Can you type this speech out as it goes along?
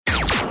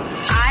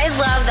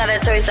love that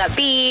it's always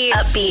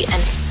upbeat,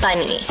 and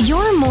funny.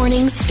 Your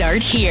mornings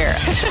start here.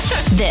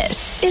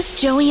 This is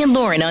Joey and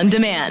Lauren on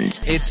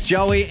Demand. It's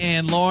Joey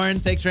and Lauren.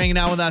 Thanks for hanging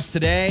out with us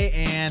today.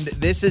 And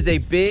this is a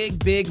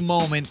big, big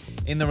moment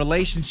in the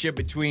relationship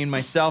between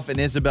myself and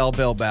Ysabel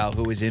Bilbao,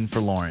 who is in for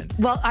Lauren.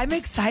 Well, I'm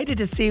excited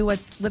to see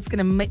what's going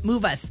to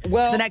move us to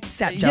the next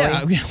step, Joey.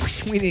 Yeah,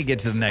 we need to get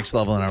to the next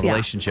level in our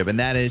relationship.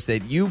 And that is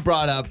that you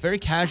brought up very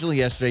casually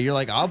yesterday, you're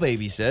like, I'll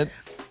babysit.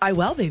 I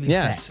will babysit.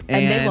 Yes.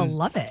 And they will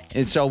love it.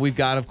 And so we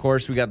got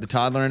the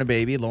toddler and a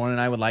baby. Lauren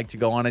and I would like to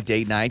go on a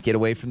date night, get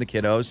away from the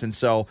kiddos. And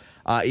so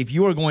if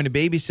you are going to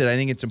babysit, I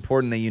think it's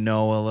important that you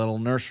know a little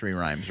nursery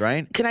rhymes,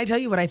 right? Can I tell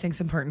you what I think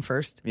is important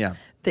first? Yeah.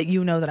 That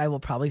you know that I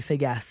will probably say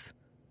yes.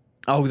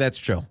 Oh, that's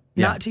true.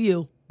 Yeah. Not to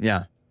you.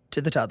 Yeah.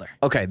 To the toddler.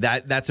 Okay,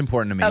 that's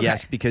important to me. Okay.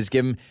 Yes, because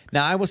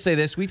now I will say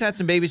this: we've had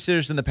some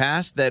babysitters in the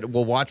past that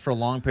will watch for a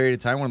long period of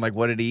time. We're like,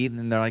 "What did he eat?"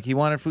 And they're like, "He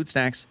wanted fruit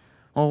snacks."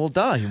 Oh, well,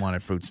 duh, he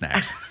wanted fruit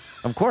snacks.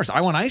 Of course,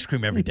 I want ice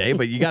cream every day,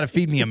 but you got to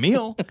feed me a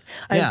meal.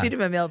 I feed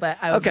him a meal, but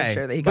I would make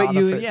sure that he got all the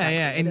fruit snacks.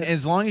 Yeah. And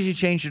as long as you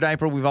change your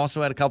diaper, we've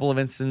also had a couple of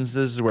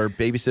instances where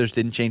babysitters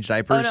didn't change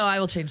diapers. Oh no, I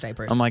will change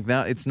diapers. I'm like,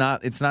 no, it's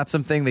not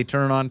something they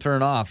turn on,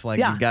 turn off. Like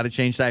you got to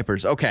change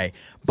diapers. Okay,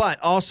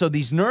 but also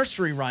these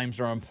nursery rhymes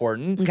are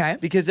important. Okay,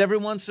 because every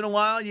once in a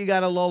while you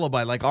got a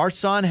lullaby. Like our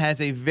son has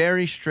a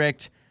very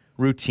strict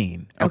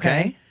routine.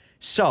 Okay.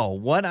 So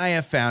what I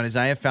have found is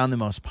the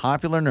most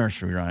popular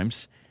nursery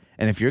rhymes,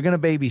 and if you're going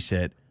to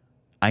babysit,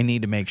 I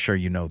need to make sure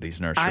you know these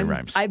nursery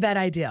rhymes. I bet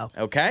I do.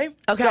 Okay?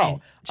 Okay.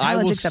 So I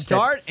will accepted.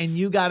 start and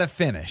you got to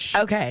finish.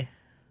 Okay.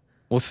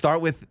 We'll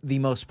start with the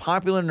most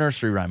popular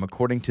nursery rhyme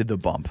according to The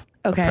Bump,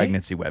 a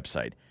pregnancy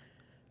website.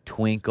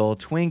 Twinkle,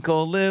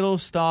 twinkle, little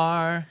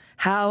star.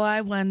 How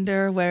I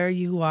wonder where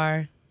you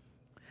are.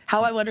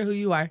 How I wonder who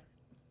you are.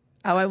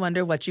 How I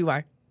wonder what you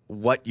are.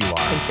 What you are.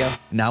 Thank you.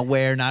 Not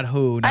where, not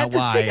who, not why.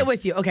 I have to sing it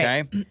with you.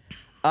 Okay.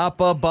 Up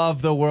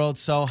above the world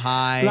so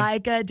high.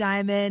 Like a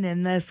diamond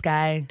in the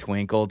sky.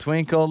 Twinkle,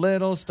 twinkle,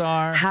 little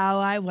star. How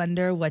I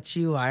wonder what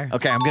you are.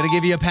 Okay, I'm going to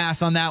give you a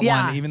pass on that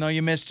one, even though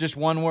you missed just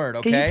one word,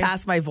 okay? Can you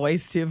pass my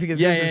voice, too? Because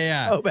this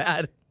is so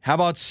bad. How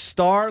about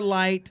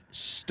starlight,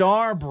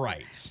 star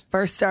bright?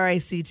 First star I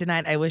see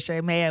tonight. I wish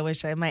I may. I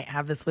wish I might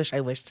have this wish I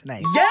wish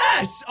tonight.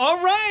 Yes! All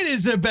right,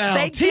 Ysabel.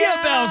 Thank Tia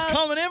you. Bell's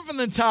coming in from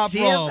the top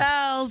Tia row.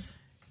 Bells.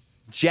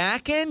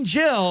 Jack and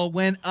Jill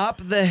went up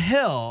the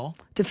hill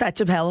to fetch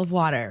a pail of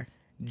water.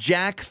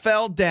 Jack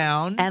fell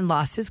down. And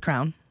lost his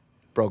crown.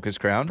 Broke his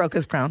crown.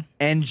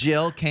 And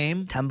Jill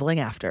came tumbling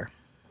after.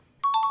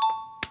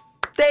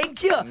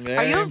 Thank you.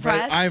 Are you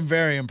impressed? I'm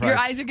very impressed. Your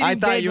eyes are getting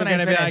big. I thought you were going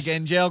to be like,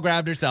 and Jill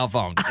grabbed her cell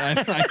phone.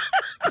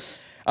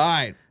 All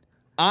right.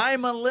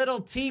 I'm a little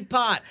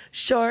teapot.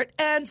 Short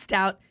and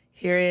stout.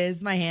 Here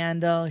is my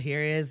handle.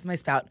 Here is my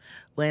spout.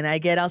 When I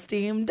get all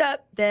steamed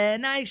up,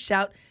 then I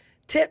shout,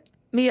 tip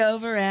me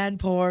over and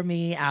pour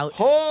me out.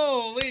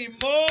 Holy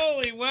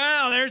moly.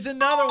 Wow, there's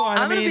another one.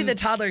 I'm going to be the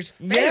toddler's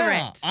favorite.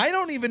 Yeah, I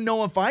don't even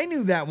know if I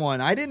knew that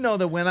one. I didn't know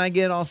that when I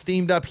get all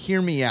steamed up,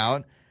 hear me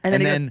out.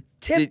 And then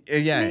tip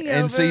me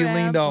and so you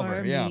leaned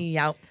over. Me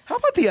out. How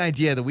about the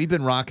idea that we've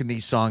been rocking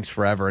these songs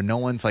forever and no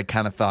one's like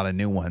kind of thought of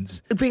new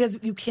ones? Because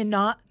you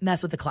cannot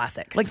mess with the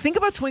classic. Like think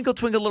about Twinkle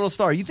Twinkle Little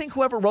Star. You think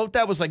whoever wrote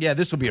that was like, yeah,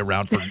 this will be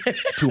around for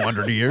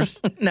 200 years?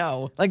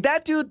 No. Like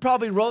that dude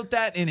probably wrote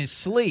that in his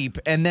sleep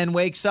and then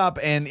wakes up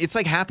and it's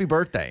like Happy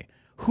Birthday.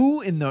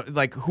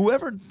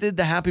 Whoever did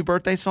the Happy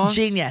Birthday song?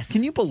 Genius.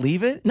 Can you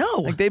believe it?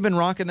 No. Like they've been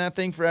rocking that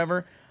thing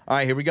forever. All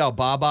right, here we go.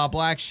 Ba Ba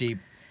Black Sheep.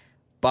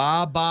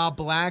 Ba Ba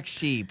Black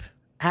Sheep.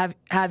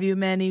 Have you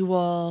many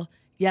wool?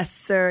 Yes,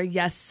 sir.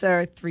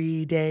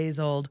 3 days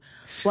old.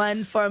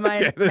 One for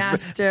my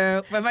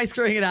master. Am I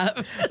screwing it up?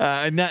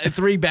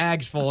 3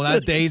 bags full.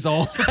 That days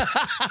old.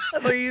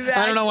 3 bags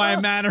I don't know why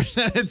it matters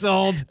that it's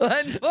old.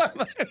 One for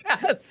my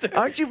master.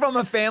 Aren't you from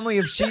a family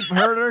of sheep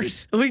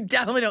herders? We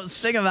definitely don't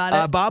sing about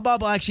it. Ba Ba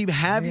Black Sheep.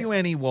 Have you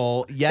any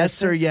wool? Yes,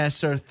 sir.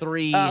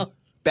 3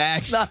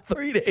 bags. Not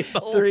 3 days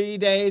old. 3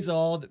 days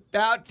old.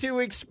 About to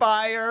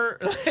expire.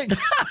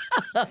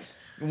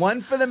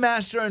 One for the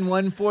master and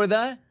one for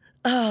the...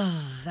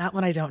 Oh, that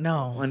one I don't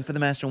know. One for the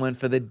master, one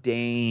for the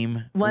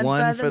dame. One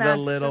for the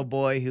little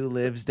boy who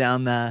lives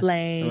down the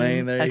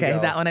lane. There you go.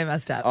 That one I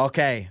messed up.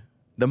 Okay.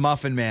 The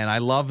Muffin Man. I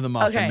love the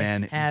Muffin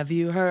Man. Have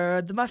you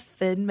heard the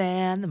Muffin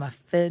Man? The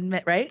Muffin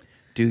Man, right?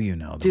 Do you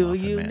know the Muffin Man?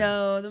 Do you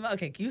know the...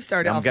 Okay, you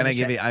start off. I'm going to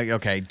give you...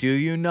 Okay. Do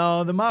you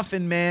know the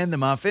Muffin Man? The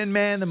Muffin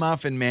Man, the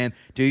Muffin Man.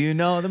 Do you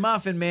know the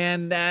Muffin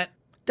Man that...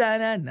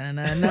 that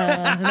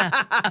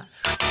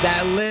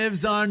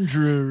lives on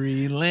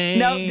Drury Lane?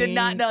 No, did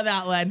not know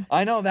that one.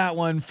 I know that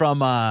one from...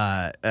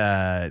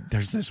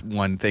 there's this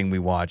one thing we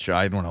watch.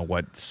 I don't know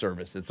what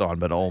service it's on,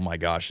 but oh my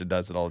gosh, it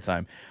does it all the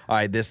time. All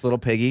right, this little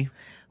piggy...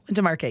 Went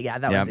to market,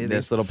 that one's easy.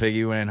 This little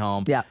piggy went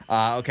home. Yeah.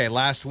 Okay,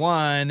 last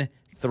one.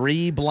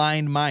 3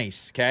 blind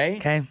mice, okay?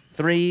 Okay.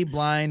 3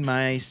 blind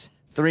mice.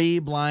 3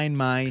 blind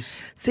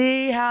mice.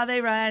 See how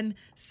they run.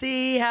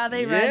 See how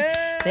they run.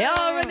 They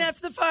all run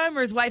after the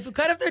farmer's wife who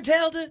cut off their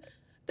tail to...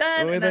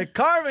 With a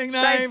carving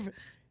knife.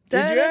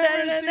 Did you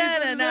ever see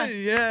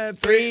something? Yeah,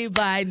 Three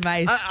blind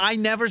mice. I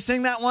never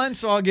sing that one,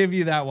 so I'll give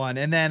you that one.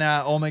 And then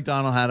Old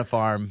MacDonald Had a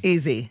Farm.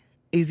 Easy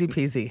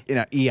peasy. You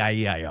know,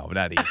 E-I-E-I-O, but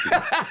not easy.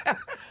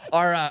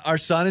 Our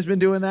son has been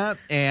doing that,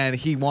 and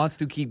he wants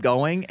to keep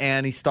going,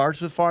 and he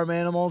starts with farm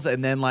animals,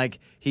 and then, like,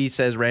 he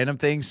says random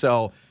things.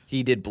 So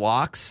he did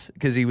blocks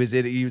because he was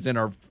in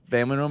our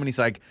family room, and he's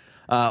like,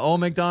 Old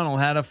MacDonald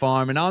had a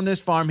farm, and on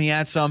this farm he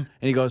had some,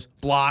 and he goes,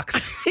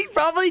 blocks. He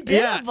probably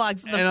did have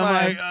blocks in the farm.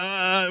 And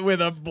I'm like,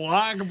 with a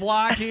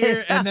block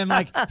here, and then,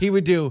 like, he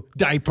would do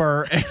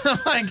diaper, and I'm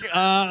like,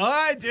 all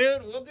right,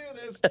 dude, we'll do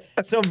this.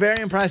 So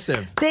very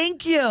impressive.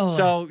 Thank you.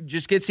 So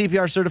just get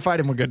CPR certified,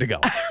 and we're good to go.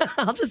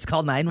 I'll just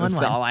call 911.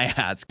 That's all I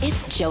ask.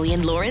 It's Joey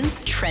and Lauren's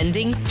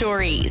Trending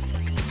Stories.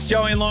 It's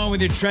Joey and Lauren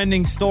with your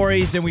trending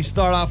stories, and we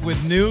start off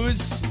with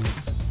news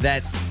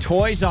that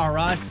Toys R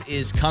Us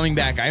is coming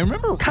back. I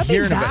remember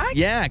hearing about it.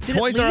 Yeah,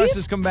 Toys R Us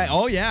is coming back.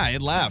 Oh, yeah,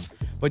 it left.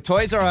 But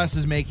Toys R Us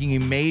is making a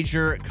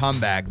major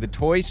comeback. The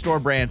toy store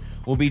brand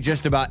will be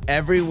just about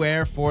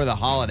everywhere for the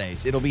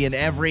holidays. It'll be in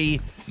every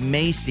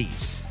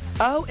Macy's.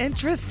 Oh,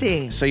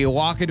 interesting. So you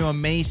walk into a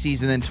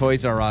Macy's, and then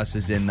Toys R Us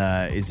is in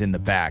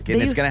the back, and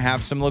it's going to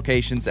have some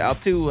locations up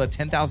to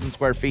 10,000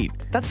 square feet.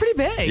 That's pretty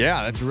big.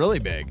 Yeah, that's really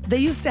big. They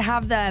used to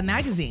have the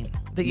magazine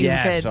that you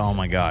could. Oh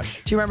my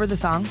gosh. Do you remember the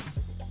song?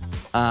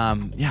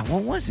 Yeah,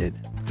 what was it?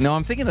 No,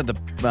 I'm thinking of the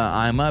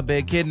I'm a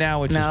big kid now,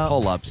 which is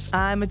pull-ups.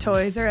 I'm a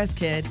Toys R Us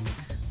kid.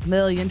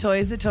 Million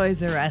toys at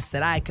Toys R Us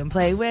that I can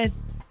play with.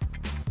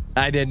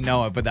 I didn't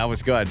know it, but that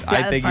was good.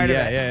 Yeah, that's part of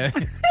it. Yeah.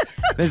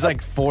 There's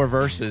like 4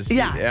 verses.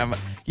 Yeah.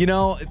 You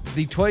know,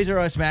 the Toys R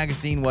Us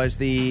magazine was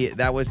the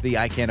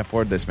I Can't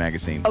Afford This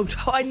magazine. Oh,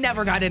 I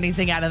never got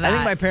anything out of that. I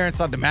think my parents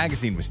thought the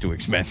magazine was too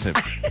expensive.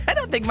 I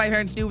don't think my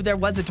parents knew there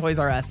was a Toys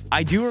R Us.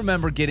 I do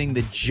remember getting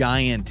the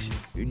giant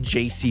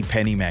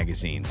JCPenney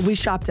magazines. We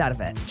shopped out of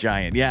it.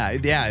 Giant. Yeah,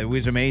 it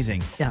was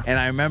amazing. Yeah. And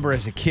I remember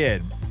as a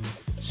kid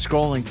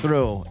scrolling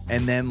through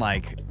and then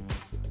like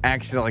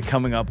accidentally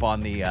coming up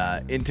on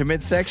the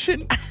intimate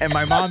section and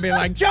my mom being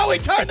like, Joey,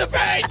 turn the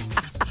page!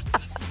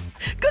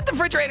 Go to the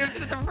refrigerator.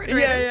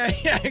 Yeah,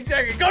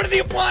 exactly. Go to the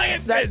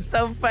appliances. That's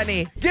so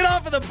funny. Get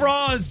off of the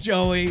bras,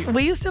 Joey.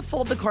 We used to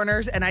fold the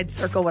corners and I'd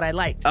circle what I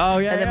liked. Oh,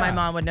 yeah. And then my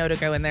mom would know to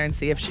go in there and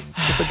see if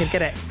we could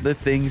get it. The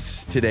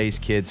things today's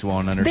kids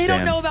won't understand. They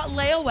don't know about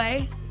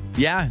layaway.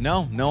 Yeah,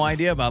 no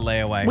idea about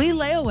layaway. We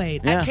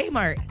layawayed at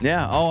Kmart.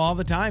 Yeah, all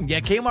the time. Yeah,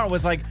 Kmart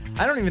was like,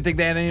 I don't even think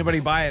they had anybody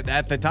buy it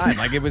at the time.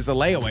 Like, it was a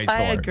layaway store,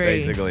 I agree.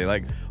 basically.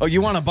 Like, oh,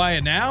 you want to buy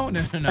it now?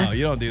 No,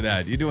 you don't do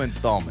that. You do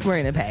installments.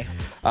 We're going to pay.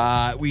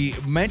 We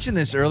mentioned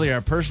this earlier.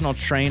 A personal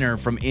trainer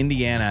from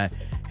Indiana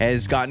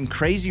has gotten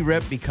crazy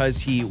ripped because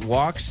he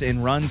walks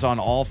and runs on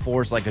all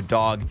fours like a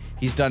dog.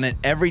 He's done it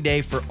every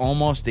day for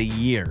almost a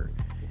year.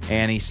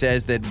 And he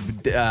says that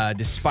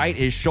despite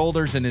his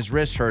shoulders and his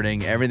wrists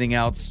hurting, everything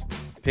else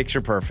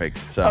picture perfect.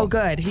 So. Oh,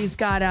 good. He's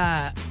got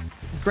a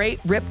great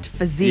ripped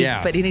physique,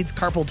 but he needs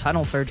carpal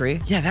tunnel surgery.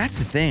 Yeah, that's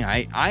the thing.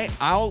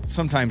 I'll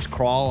sometimes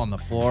crawl on the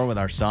floor with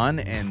our son,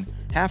 and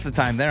half the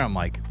time there I'm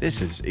like,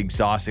 this is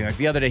exhausting. Like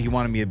the other day he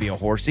wanted me to be a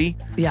horsey.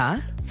 Yeah.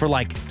 For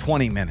like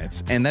 20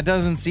 minutes. And that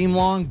doesn't seem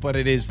long, but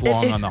it is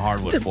long on the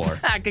hardwood floor.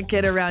 Pack a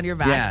kid around your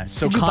back. Yeah,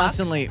 so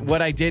constantly,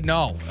 what I did,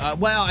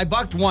 well, I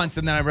bucked once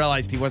and then I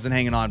realized he wasn't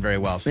hanging on very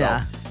well. So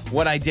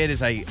what I did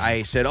is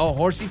I said, oh,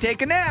 horsey,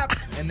 take a nap.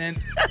 And then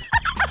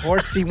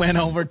horsey went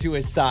over to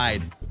his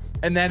side.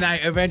 And then I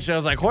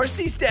was like,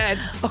 horsey's dead.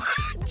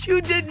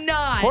 You did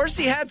not.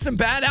 Horsey had some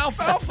bad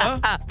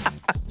alfalfa.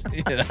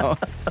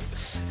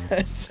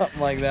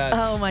 Something like that.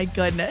 Oh, my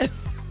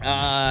goodness.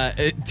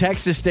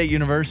 Texas State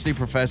University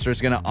professor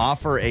is going to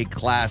offer a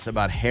class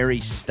about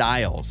Harry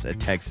Styles at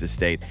Texas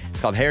State.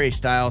 It's called Harry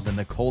Styles and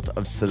the Cult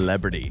of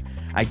Celebrity: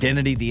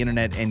 Identity, the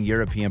Internet, and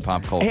European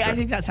Pop Culture. Hey, I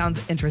think that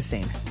sounds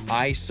interesting.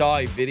 I saw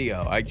a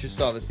video. I just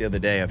saw this the other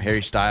day of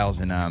Harry Styles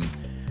and,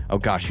 oh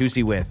gosh, who's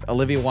he with?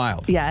 Olivia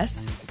Wilde.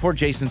 Yes. Poor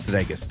Jason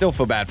Sudeikis. Still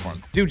feel bad for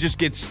him. Dude just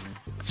gets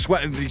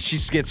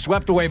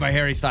swept away by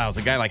Harry Styles,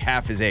 a guy like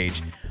half his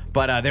age.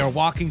 But they were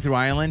walking through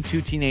Ireland, 2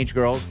 teenage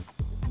girls,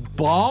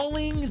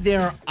 bawling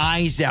their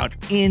eyes out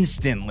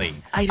instantly.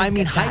 I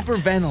mean,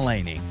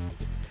 hyperventilating.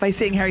 By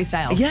seeing Harry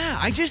Styles. Yeah,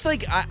 I just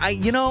like,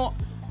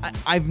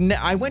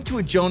 I went to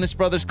a Jonas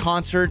Brothers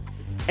concert,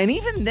 and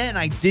even then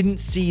I didn't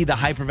see the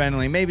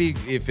hyperventilating. Maybe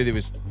if it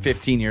was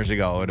 15 years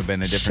ago, it would have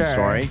been a different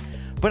story.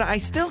 But I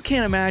still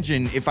can't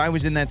imagine if I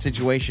was in that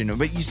situation.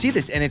 But you see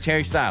this, and it's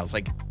Harry Styles.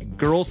 Like,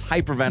 girls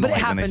hyperventilate. But it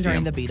happened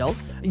during the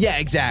Beatles. Yeah,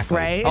 exactly.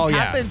 Right? It's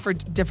happened for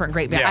different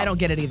great bands. I don't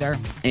get it either.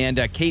 And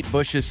Kate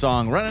Bush's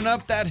song, Running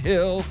Up That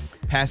Hill,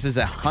 passes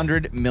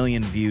 100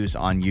 million views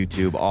on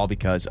YouTube, all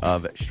because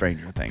of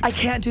Stranger Things. I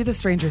can't do the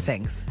Stranger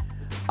Things.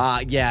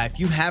 Yeah, if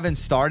you haven't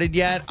started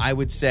yet, I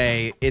would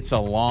say it's a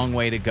long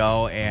way to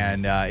go.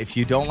 And if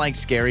you don't like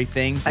scary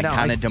things and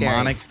kind of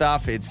demonic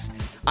stuff, it's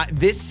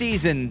this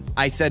season.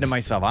 I said to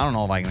myself, I don't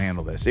know if I can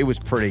handle this. It was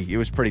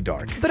pretty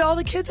dark. But all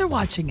the kids are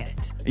watching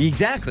it.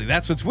 Exactly.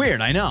 That's what's weird.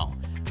 I know.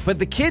 But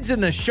the kids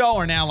in the show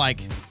are now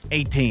like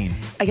 18.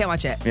 I can't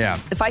watch it. Yeah.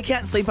 If I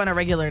can't sleep on a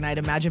regular night,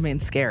 imagine being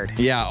scared.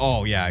 Yeah.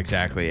 Oh, yeah,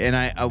 exactly.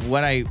 And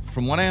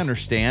from what I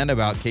understand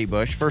about Kate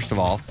Bush, first of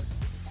all,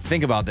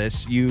 think about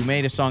this. You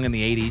made a song in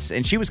the 80s,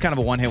 and she was kind of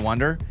a one-hit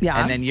wonder. Yeah.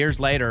 And then years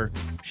later,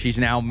 she's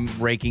now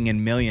raking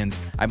in millions.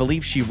 I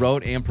believe she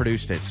wrote and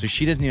produced it, so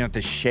she doesn't even have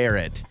to share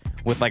it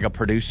with like a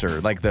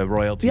producer, like the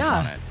royalties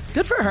on it.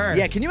 Good for her.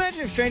 Yeah, can you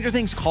imagine if Stranger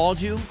Things called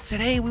you, said,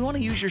 hey, we want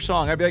to use your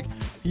song? I'd be like,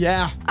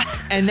 yeah.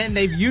 And then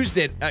they've used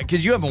it,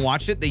 because you haven't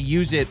watched it, they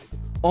use it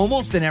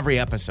almost in every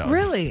episode.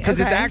 Really? Because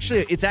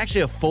Okay. it's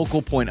actually a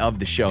focal point of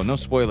the show. No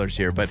spoilers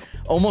here, but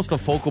almost a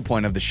focal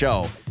point of the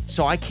show.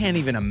 So I can't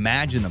even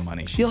imagine the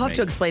money she's You'll have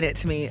to making. explain it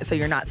to me so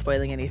you're not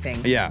spoiling anything.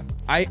 Yeah,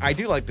 I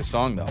do like the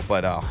song, though,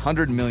 but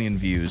 100 million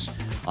views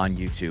on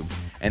YouTube.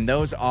 And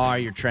those are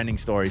your trending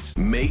stories.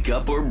 Make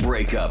up or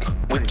break up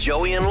with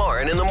Joey and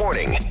Lauren in the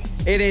morning.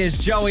 It is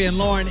Joey and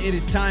Lauren. It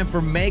is time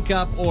for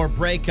Makeup or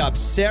Breakup.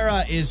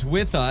 Sarah is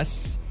with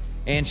us,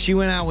 and she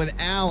went out with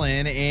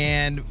Alan,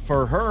 and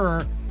for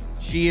her,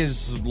 she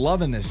is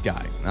loving this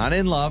guy. Not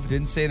in love,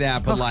 didn't say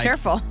that, but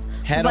Careful.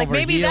 head It's like over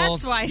maybe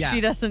heels.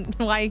 that's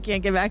why why you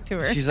can't get back to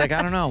her. She's like,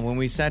 I don't know. When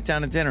we sat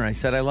down at dinner, I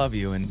said I love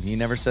you, and he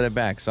never said it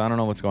back. So I don't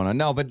know what's going on.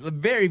 No, but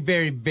very,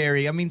 very,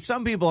 very. I mean,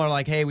 some people are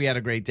like, hey, we had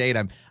a great date.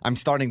 I'm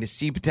starting to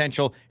see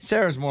potential.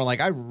 Sarah's more like,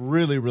 I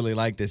really, really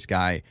like this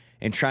guy,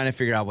 and trying to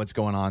figure out what's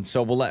going on.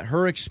 So we'll let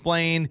her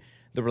explain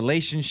the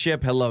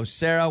relationship. Hello,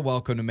 Sarah.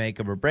 Welcome to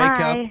Makeup or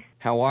Breakup. Hi.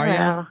 How are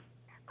you?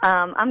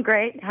 I'm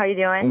great. How are you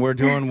doing? We're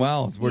doing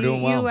well. We're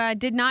doing well. You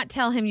did not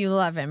tell him you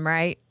love him,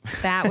 right?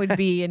 That would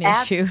be an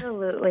issue.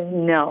 Absolutely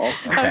no.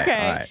 Okay. All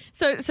right.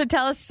 So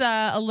tell us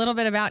a little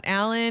bit about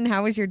Alan.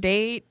 How was your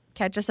date?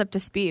 Catch us up to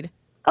speed.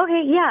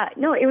 Okay, yeah.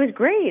 No, it was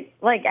great.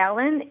 Like,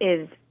 Alan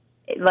is,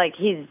 like,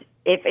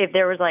 if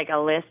there was, like, a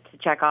list to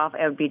check off,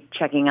 it would be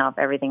checking off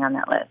everything on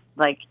that list.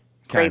 Like,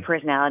 great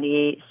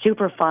personality,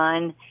 super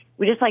fun.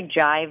 We just, like,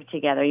 jive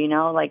together, you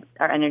know? Like,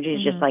 our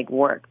energies just, like,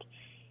 worked.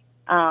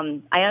 I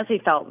honestly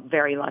felt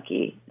very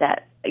lucky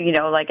that, you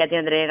know, like, at the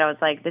end of the day, I was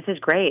like, this is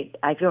great.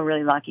 I feel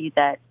really lucky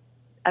that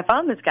I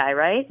found this guy,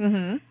 right?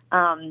 Mm-hmm.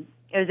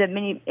 It was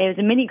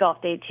a mini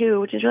golf date, too,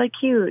 which is really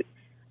cute.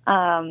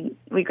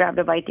 We grabbed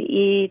a bite to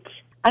eat.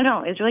 I don't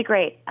know. It was really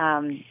great.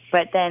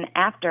 But then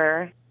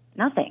after,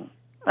 nothing.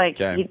 Like,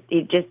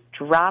 he just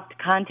dropped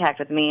contact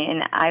with me,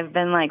 and I've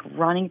been, like,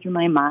 running through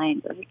my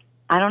mind. Like,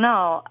 I don't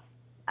know.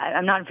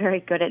 I'm not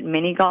very good at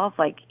mini golf.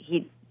 Like,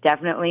 he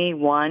definitely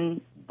won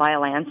by a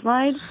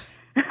landslide.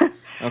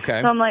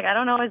 Okay. So I'm like, I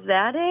don't know. Is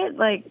that it?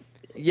 Like,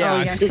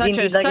 Yeah. Yeah, Does he need,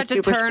 like, such a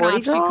super turn off.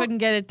 sporty She girl? couldn't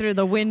get it through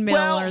the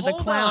windmill or the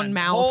hold clown on.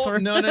 mouth or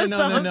No.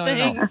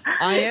 something.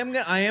 I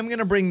am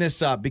gonna bring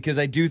this up because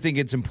I do think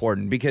it's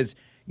important. Because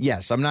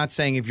yes, I'm not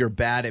saying if you're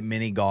bad at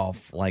mini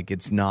golf, like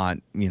it's not,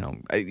 you know,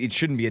 it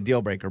shouldn't be a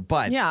deal breaker.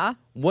 But Yeah.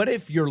 what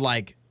if you're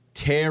like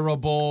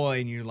terrible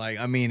and you're like,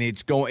 I mean,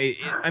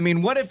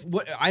 what if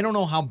I don't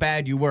know how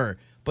bad you were,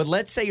 but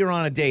let's say you're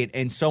on a date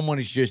and someone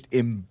is just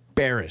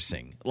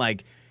embarrassing,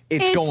 like.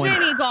 It's going.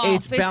 mini golf.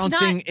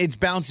 It's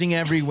bouncing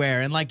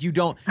everywhere, and like you're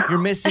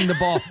missing the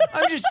ball.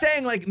 I'm just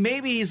saying, like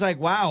maybe he's like,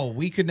 wow,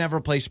 we could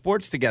never play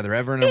sports together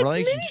ever in a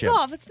relationship. It's mini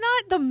golf. It's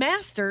not the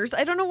Masters.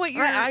 I don't know what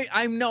you're.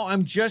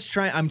 I'm just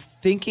trying. I'm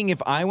thinking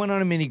if I went on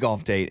a mini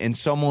golf date and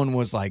someone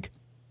was like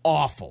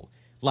awful,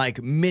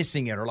 like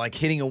missing it or like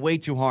hitting it way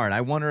too hard, I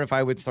wonder if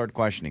I would start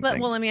questioning things.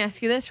 Well, let me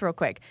ask you this real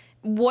quick.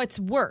 What's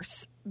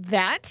worse?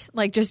 That,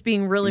 like just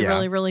being really,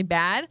 really, really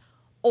bad?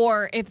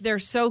 Or if they're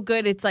so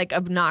good, it's like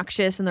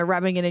obnoxious and they're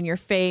rubbing it in your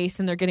face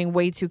and they're getting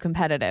way too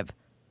competitive.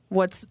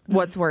 What's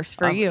worse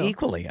for you?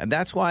 Equally. And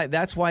that's why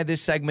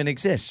this segment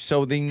exists.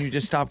 So then you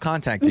just stop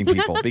contacting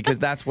people because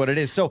that's what it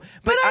is. So,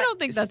 but I don't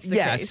think that's the case.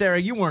 Yeah, Sarah,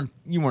 you weren't.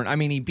 I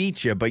mean, he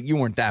beat you, but you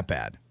weren't that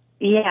bad.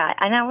 yeah,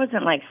 and I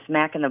wasn't, like,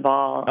 smacking the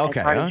ball as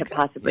hard as you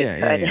possibly could.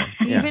 Yeah.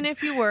 Even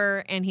if you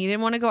were, and he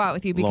didn't want to go out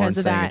with you because Lauren's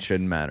of saying that, it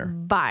shouldn't matter.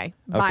 Bye,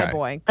 Okay.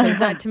 boy. Because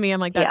that to me,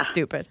 I'm like, that's Yeah.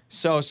 stupid.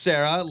 So,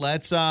 Sarah,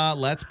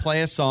 let's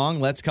play a song.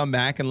 Let's come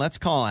back and let's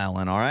call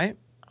Alan. All right.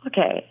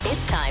 Okay.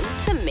 It's time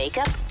to make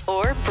up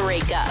or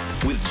break up.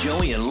 With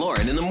Joey and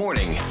Lauren in the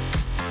morning.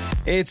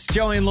 It's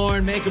Joey and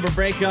Lauren, Makeup or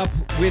Breakup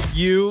with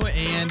you.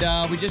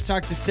 And we just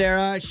talked to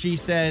Sarah. She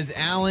says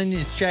Alan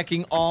is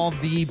checking all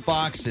the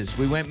boxes.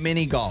 We went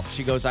mini golf.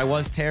 She goes, I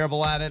was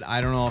terrible at it. I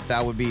don't know if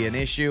that would be an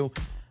issue.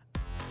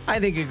 I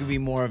think it could be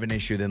more of an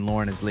issue than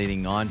Lauren is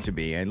leading on to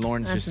be. And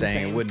Lauren's That's just saying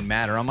insane. it wouldn't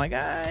matter. I'm like,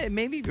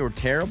 maybe if you were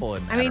terrible,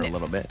 it'd matter a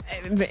little bit.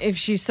 If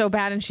she's so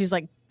bad and she's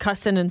like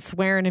cussing and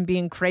swearing and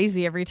being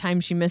crazy every time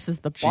she misses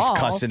the ball. She's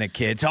cussing at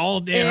kids.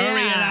 Hold it,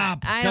 hurry it up.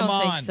 I Come don't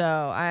on. think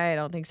so. I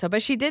don't think so.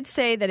 But she did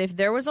say that if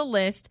there was a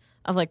list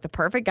of like the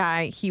perfect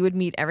guy, he would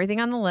meet everything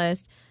on the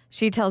list.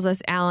 She tells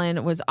us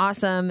Alan was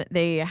awesome.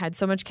 They had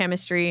so much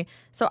chemistry.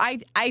 So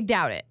I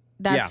doubt it.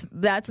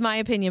 That's my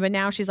opinion. But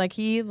now she's like,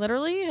 he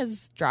literally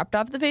has dropped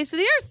off the face of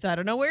the earth. I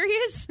don't know where he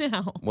is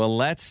now. Well,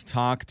 let's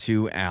talk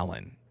to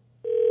Alan.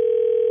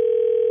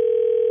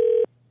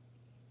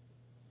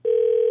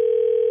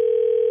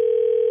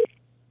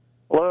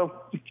 Hello?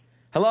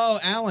 Hello,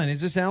 Alan.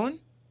 Is this Alan?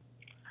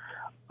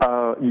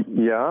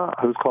 Yeah,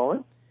 who's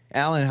calling?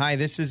 Alan, hi.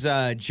 This is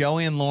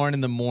Joey and Lauren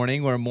in the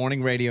morning. We're a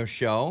morning radio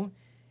show.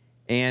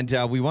 And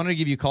we wanted to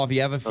give you a call if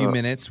you have a few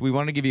minutes. We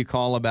wanted to give you a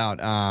call about,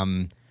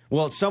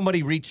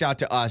 somebody reached out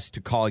to us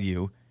to call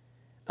you.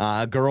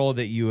 A girl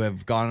that you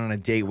have gone on a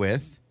date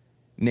with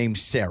named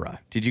Sarah.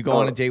 Did you go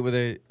on a date with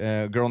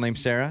a girl named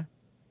Sarah?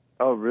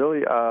 Oh,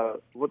 really?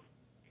 What?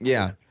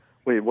 Yeah.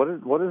 Wait, what is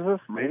this?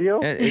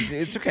 Radio?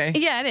 It's okay.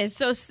 Yeah, it is.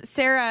 So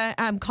Sarah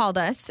called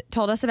us,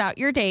 told us about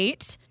your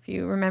date. If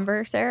you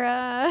remember,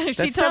 Sarah, she That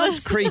told sounds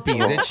us creepy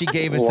that she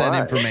gave us that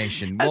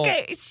information. Well,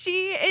 Okay,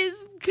 she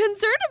is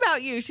concerned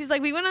about you. She's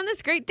like, we went on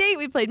this great date.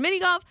 We played mini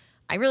golf.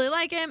 I really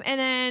like him. And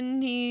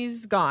then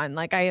he's gone.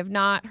 Like, I have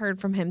not heard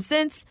from him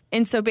since.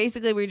 And so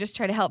basically, we just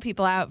try to help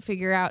people out,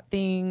 figure out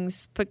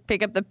things,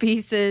 pick up the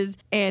pieces.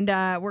 And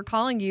we're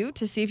calling you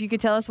to see if you could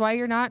tell us why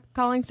you're not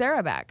calling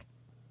Sarah back.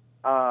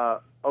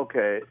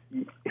 Okay.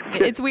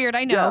 It's weird,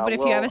 I know, but if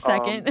you have a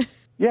second.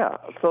 Yeah.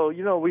 So,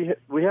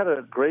 we had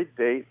a great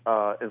date.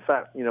 In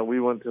fact, we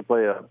went to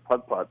play a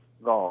putt-putt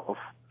golf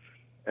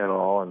and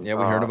all. And, yeah,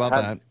 we heard about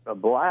that. A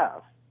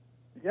blast.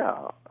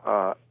 Yeah.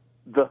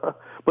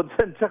 But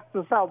then check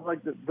this out. Like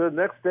the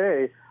next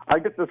day, I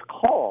get this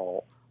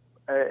call,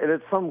 and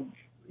it's some,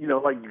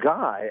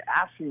 guy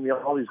asking me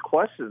all these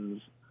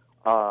questions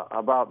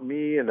about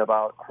me and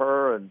about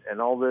her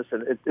and all this.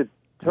 And it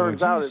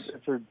turns out it's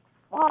her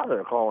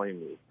father calling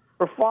me.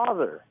 Her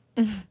father.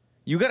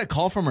 You got a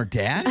call from her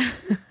dad?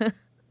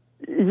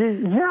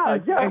 Yeah.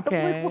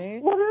 Okay.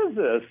 What is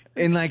this?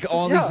 And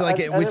all these,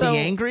 was he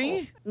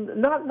angry?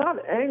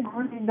 Not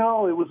angry.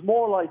 No, it was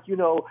more like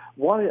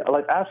wanting,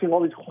 asking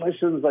all these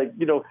questions.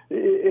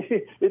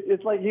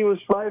 It's like he was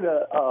trying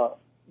to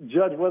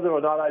judge whether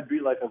or not I'd be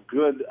a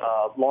good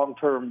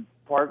long-term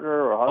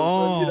partner or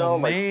husband. Oh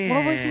man,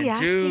 what was he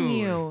asking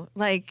you?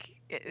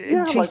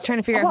 She's trying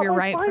to figure out if you're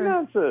right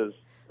finances.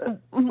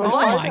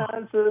 My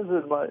finances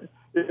and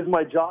is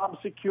my job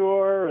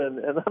secure?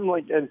 And I'm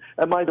like, and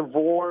am I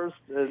divorced?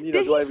 And,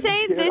 did he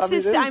say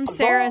I'm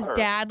Sarah's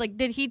bizarre. dad?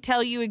 Did he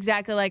tell you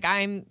exactly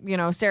I'm,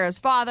 Sarah's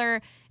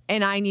father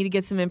and I need to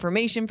get some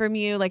information from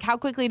you? How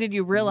quickly did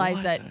you realize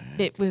that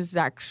it was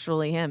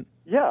actually him?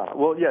 Yeah,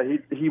 well, yeah,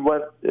 he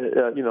went,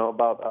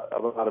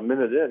 about a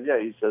minute in. Yeah,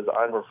 he says,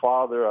 I'm her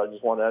father. I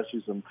just want to ask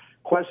you some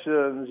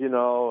questions,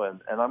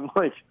 and I'm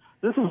like,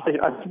 this is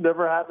I've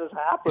never had this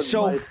happen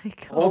my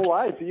whole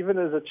life, even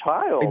as a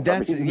child.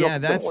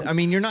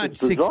 You're not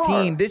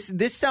 16.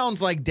 This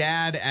sounds like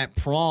dad at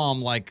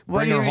prom, what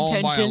bring are her your home by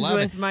intentions 11.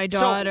 with my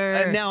daughter?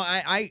 So, now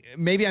I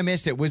maybe I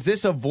missed it. Was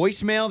this a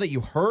voicemail that you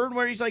heard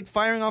where he's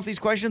firing off these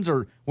questions,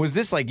 or was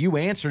this you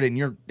answered it and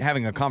you're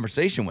having a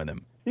conversation with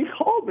him? He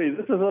called me.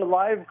 This is a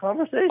live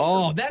conversation.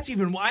 Oh, that's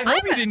even. I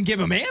hope you didn't give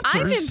him answers.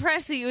 I'm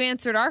impressed that you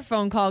answered our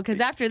phone call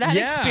because after that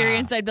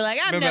experience, I'd be like,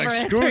 I'm never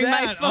answering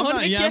my phone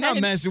again. Yeah, I'm not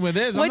messing with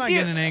this. I'm not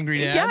getting an angry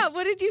dad. Yeah,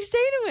 what did you say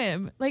to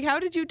him? How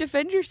did you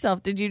defend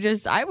yourself? Did you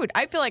just? I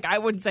feel like I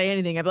wouldn't say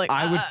anything. I'd be like,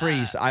 I would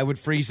freeze. I would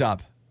freeze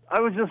up. I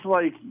was just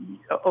like,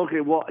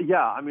 okay, well,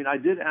 yeah. I mean, I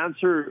did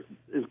answer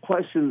his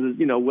questions,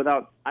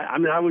 without.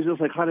 I was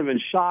just kind of in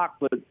shock,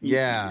 but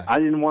yeah, I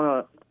didn't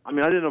want to. I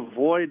didn't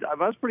avoid. I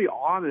was pretty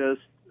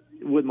honest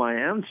with my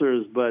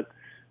answers, but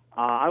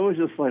I was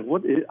just like,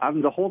 what is,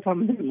 the whole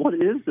time thinking, what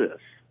is this?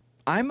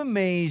 I'm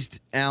amazed,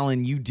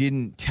 Alan, you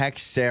didn't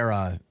text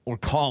Sarah or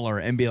call her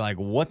and be like,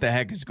 what the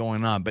heck is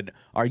going on? But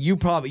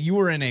you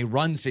were in a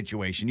run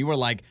situation. You were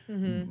like,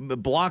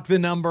 block the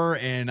number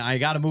and I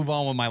got to move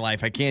on with my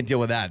life. I can't deal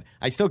with that.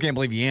 I still can't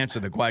believe you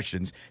answered the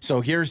questions.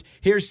 So here's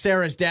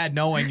Sarah's dad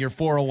knowing your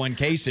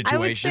 401k situation. I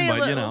would say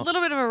a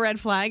little bit of a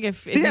red flag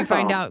if you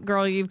find out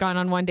girl you've gone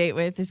on one date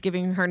with is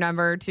giving her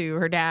number to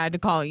her dad to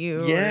call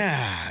you.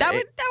 Yeah. That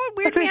would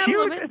weird me out a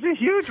little bit. It's a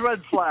huge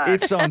red flag.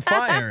 It's on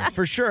fire,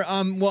 for sure.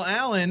 Well,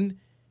 Alan,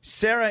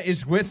 Sarah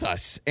is with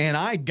us, and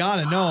I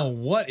got to know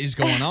what is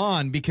going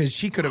on because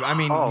she could have,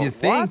 you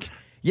think. What?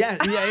 Yeah,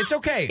 it's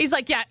okay. He's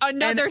like,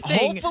 another thing.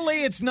 Hopefully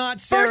it's not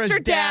Sarah's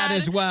dad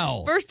as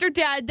well. First her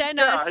dad, then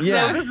us.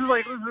 Yeah. This is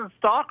a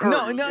stalker. No,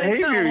 it's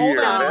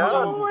not.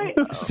 Hold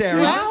on.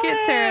 Sarah. Let's get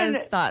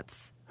Sarah's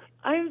thoughts.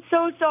 I'm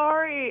so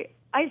sorry.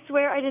 I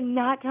swear I did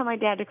not tell my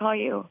dad to call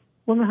you.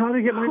 Well, then how did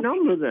he get my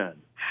number then?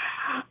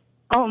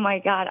 Oh, my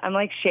God. I'm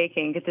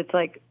shaking because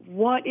it's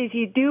what is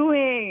he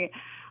doing?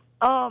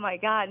 Oh, my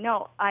God.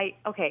 No,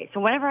 okay. So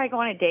whenever I go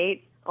on a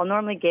date, I'll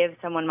normally give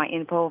someone my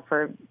info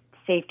for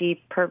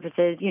safety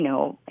purposes.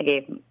 I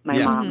gave my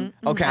mom.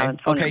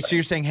 Okay. So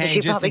you're saying, hey,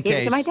 just in case.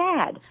 Gave it to my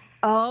dad.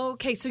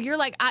 Okay, so you're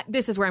like,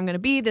 this is where I'm going to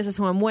be. This is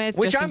who I'm with.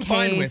 Which just I'm in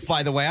fine case. with,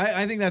 by the way.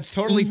 I think that's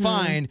totally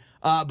fine.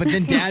 But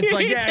then Dad's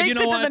like, yeah, you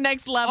know what? To the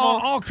next level.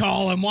 I'll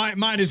call him.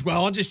 Might as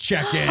well. I'll just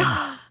check in.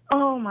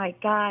 Oh my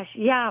gosh!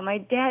 Yeah, my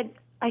dad.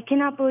 I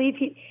cannot believe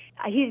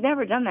he's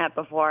never done that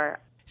before.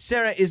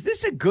 Sarah, is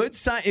this a good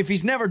sign? If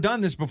he's never done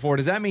this before,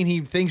 does that mean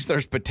he thinks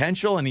there's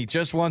potential and he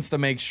just wants to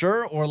make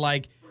sure? Or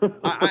I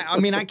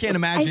can't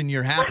imagine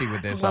you're happy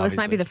with this. Well, this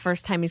might be the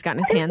first time he's gotten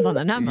his hands on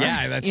the number.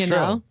 Yeah, that's true.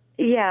 Know?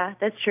 Yeah,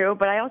 that's true.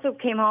 But I also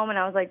came home and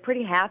I was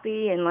pretty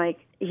happy and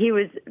he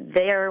was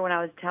there when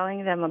I was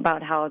telling them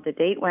about how the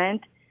date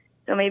went.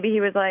 So maybe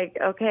he was like,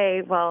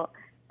 okay, well,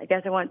 I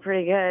guess it went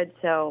pretty good.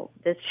 So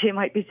she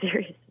might be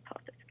serious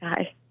about this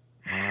guy.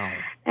 Wow.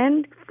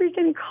 And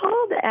freaking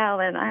called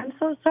Alan. I'm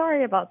so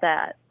sorry about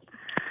that.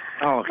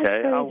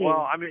 Okay.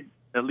 Well, I mean,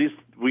 at least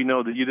we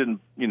know that you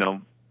didn't,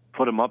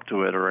 put him up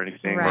to it or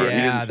anything. Right. Or you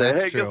Yeah, didn't say,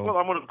 that's hey, true. guess what?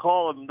 I'm going to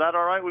call him. Is that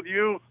all right with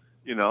you?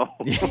 Yeah. No.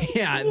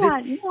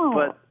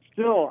 But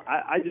still,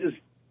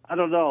 I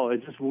don't know.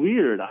 It's just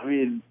weird. I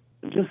mean,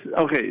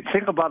 okay,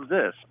 think about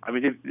this. I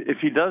mean, if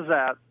he does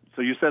that,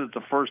 so you said it's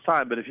the first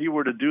time, but if he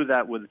were to do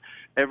that with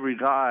every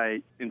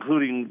guy,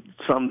 including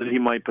some that he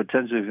might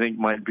potentially think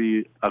might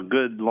be a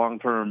good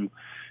long-term,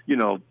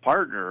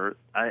 partner,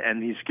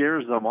 and he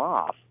scares them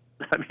off,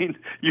 I mean,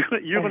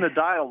 you're going to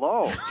die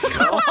alone.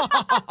 Wow.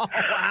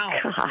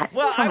 God,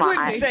 Well, I come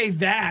wouldn't on. say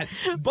that,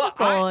 but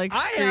It's all I have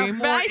extreme, more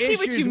but I see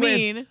what issues you with-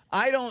 mean.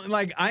 I don't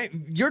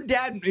your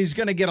dad is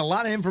going to get a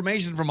lot of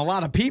information from a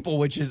lot of people,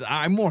 which is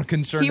I'm more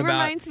concerned He about.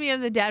 reminds me of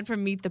the dad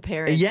from Meet the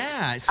Parents.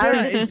 Yeah, Sarah,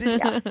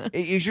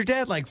 is your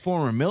dad like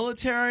former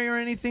military or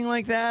anything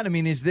like that? I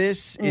mean, is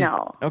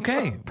No.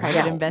 okay?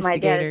 Private wow. investigator. My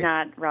dad is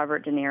not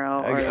Robert De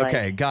Niro or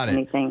Okay, got it.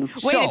 anything. Wait,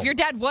 So- if your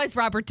dad was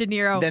Robert De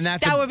Niro, Then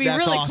that's that would be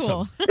that's really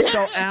awesome. cool.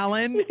 So,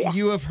 Alan,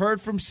 you have heard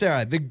from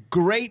Sarah. The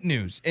great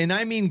news, and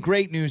I mean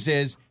great news,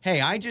 is hey,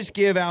 I just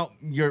give out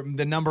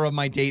the number of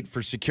my date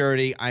for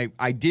security.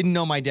 I didn't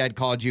know my dad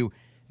called you.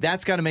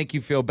 That's got to make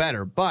you feel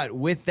better. But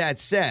with that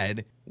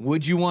said,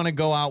 would you want to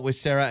go out with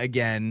Sarah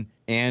again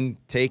and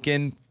take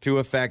into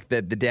effect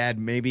that the dad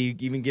maybe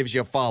even gives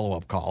you a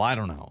follow-up call? I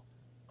don't know.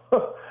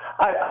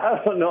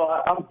 I don't know.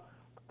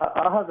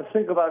 I'll have to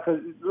think about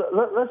it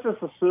because let's just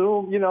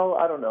assume,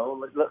 I don't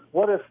know.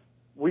 What if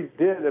we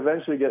did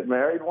eventually get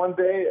married one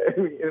day? I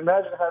mean,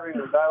 imagine having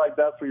a guy like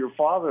that for your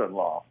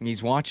father-in-law.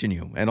 He's watching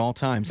you at all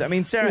times. I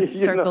mean, Sarah.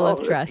 Circle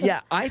of trust. Yeah,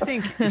 I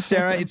think,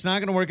 Sarah, it's not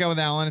going to work out with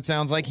Alan. It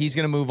sounds like he's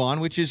going to move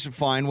on, which is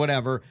fine,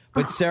 whatever.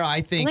 But, Sarah,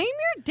 I think... Blame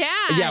your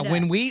dad. Yeah,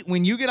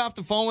 when you get off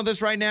the phone with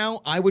us right now,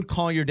 I would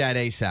call your dad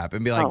ASAP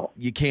and be like,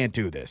 you can't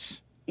do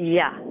this.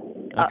 Yeah.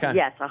 Okay.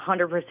 Yes,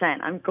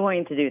 100%. I'm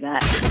going to do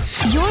that.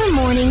 Your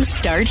mornings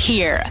start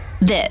here.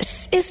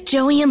 This is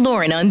Joey and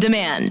Lauren on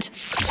demand.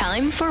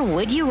 Time for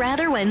Would You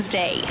Rather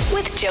Wednesday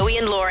with Joey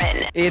and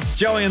Lauren. It's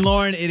Joey and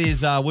Lauren. It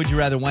is Would You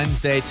Rather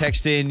Wednesday.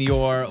 Text in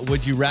your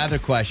Would You Rather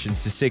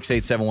questions to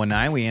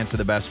 68719. We answer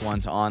the best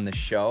ones on the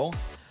show.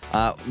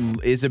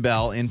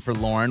 Isabel in for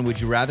Lauren. Would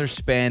you rather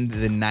spend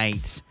the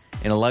night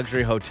in a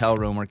luxury hotel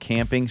room or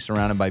camping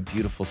surrounded by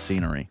beautiful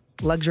scenery?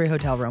 Luxury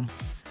hotel room.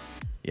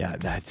 Yeah,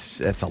 that's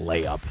a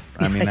layup.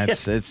 I mean,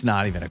 it's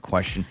not even a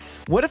question.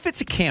 What if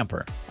it's a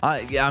camper?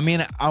 I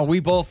mean, are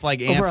we both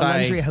like Over a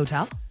luxury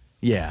hotel?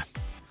 Yeah,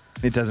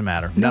 it doesn't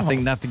matter. No.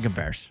 Nothing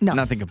compares. No.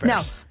 Nothing compares.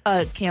 No.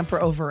 A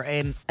camper over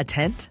in a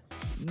tent?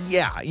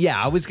 Yeah.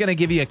 I was gonna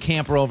give you a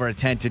camper over a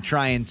tent to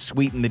try and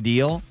sweeten the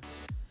deal,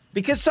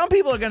 because some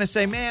people are gonna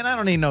say, "Man, I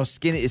don't need no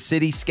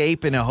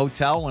cityscape in a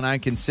hotel when I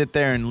can sit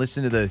there and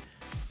listen to the,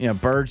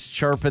 birds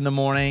chirp in the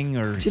morning."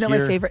 Or Do you know what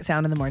my favorite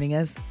sound in the morning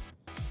is?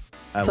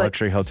 a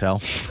luxury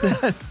hotel?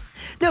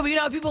 No, but you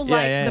know how people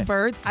like the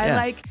birds? I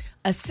like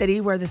a city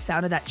where the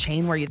sound of that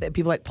chain where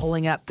people like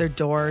pulling up their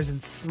doors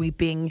and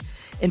sweeping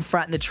in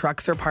front and the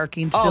trucks are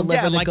parking to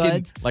deliver the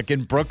goods. Like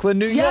in Brooklyn,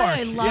 New York. Yeah,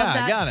 I love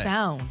that got it.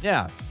 sound.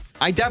 Yeah.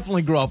 I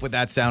definitely grew up with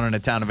that sound in a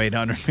town of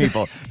 800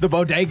 people. The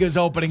bodega's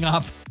opening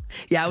up.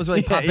 Yeah, it was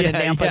really popping in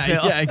Nampa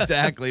too. Yeah,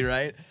 exactly,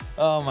 right?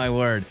 Oh, my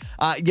word.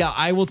 I'll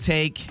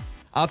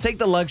take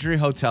the luxury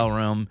hotel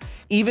room,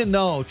 even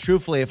though,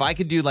 truthfully, if I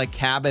could do like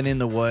cabin in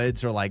the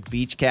woods or like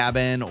beach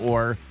cabin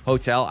or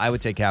hotel, I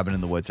would take cabin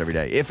in the woods every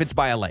day if it's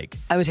by a lake.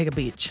 I would take a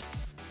beach.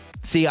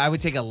 See, I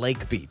would take a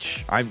lake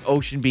beach.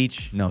 Ocean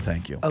beach, no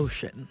thank you.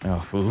 Ocean.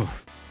 Oh, ooh,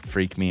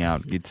 freak me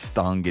out. Get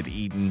stung, get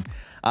eaten.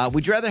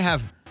 Would you rather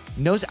have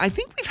nosy? I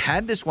think we've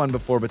had this one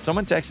before, but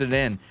someone texted it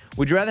in.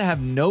 Would you rather have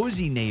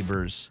nosy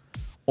neighbors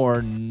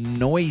or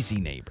noisy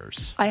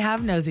neighbors? I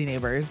have nosy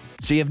neighbors.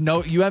 So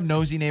you have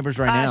nosy neighbors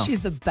right now?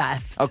 She's the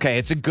best. Okay,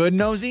 it's a good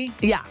nosy?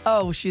 Yeah.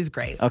 Oh, she's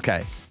great.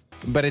 Okay.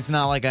 But it's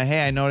not like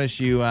hey, I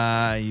noticed you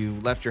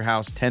left your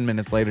house 10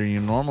 minutes later than you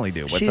normally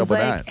do. What's She's up with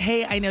like, that?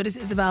 hey, I noticed,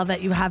 Isabel,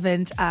 that you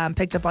haven't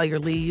picked up all your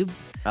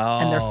leaves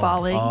and they're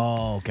falling.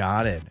 Oh,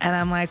 got it. And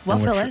I'm like, well,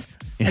 And we're Phyllis,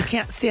 I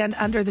can't stand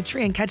under the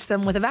tree and catch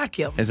them with a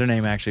vacuum. Is her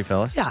name actually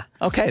Phyllis? Yeah.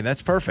 Okay,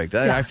 that's perfect.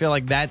 Yeah. I feel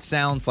like that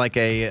sounds like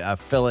a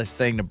Phyllis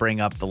thing to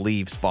bring up the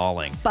leaves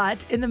falling.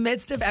 But in the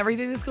midst of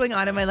everything that's going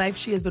on in my life,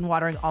 she has been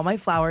watering all my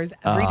flowers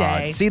every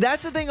day. See,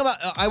 that's the thing about,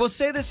 I will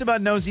say this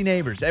about nosy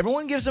neighbors.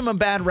 Everyone gives them a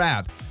bad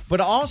rap, but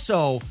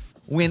also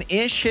when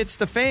ish hits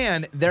the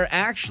fan, they're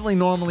actually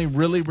normally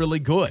really, really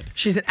good.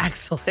 She's an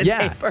excellent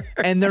neighbor.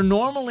 And they're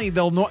normally,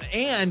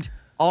 and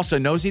also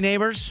nosy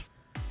neighbors,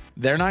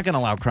 they're not going to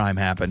allow crime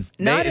happen.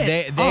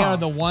 They are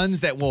the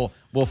ones that will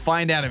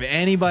find out if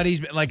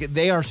anybody's, like,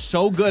 they are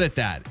so good at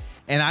that.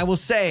 And I will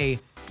say,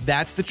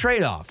 that's the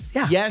trade-off.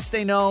 Yeah. Yes,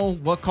 they know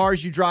what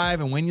cars you drive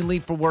and when you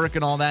leave for work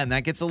and all that, and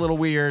that gets a little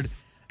weird.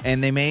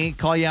 And they may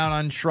call you out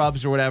on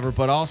shrubs or whatever,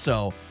 but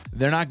also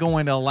they're not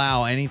going to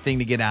allow anything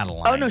to get out of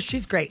line. Oh, no,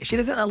 she's great. She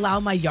doesn't allow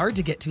my yard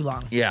to get too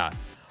long. Yeah.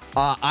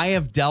 I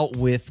have dealt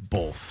with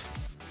both.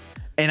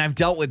 And I've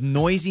dealt with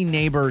noisy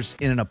neighbors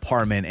in an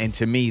apartment, and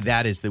to me,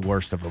 that is the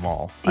worst of them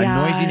all.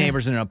 Yeah. Noisy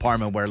neighbors in an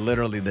apartment where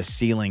literally the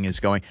ceiling is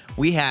going.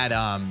 We had,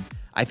 I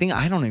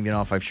don't even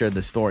know if I've shared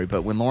this story,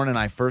 but when Lauren and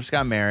I first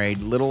got married,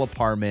 little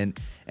apartment,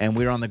 and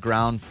we were on the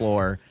ground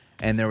floor,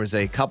 and there was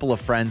a couple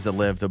of friends that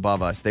lived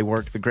above us. They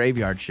worked the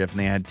graveyard shift, and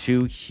they had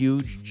 2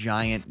 huge,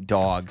 giant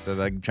dogs,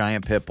 like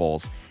giant pit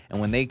bulls.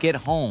 And when they get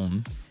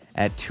home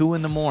at 2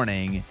 in the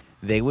morning,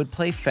 they would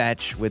play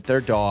fetch with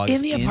their dogs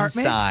in the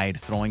apartment? Inside,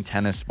 throwing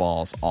tennis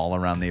balls all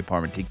around the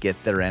apartment to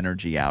get their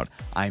energy out.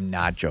 I'm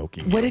not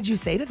joking. What did you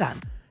say to them?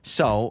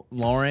 So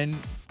Lauren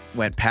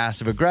went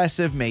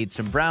passive-aggressive, made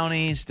some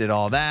brownies, did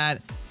all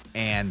that,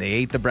 and they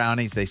ate the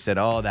brownies. They said,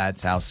 oh,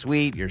 that's how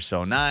sweet. You're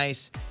so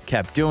nice.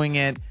 Kept doing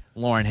it.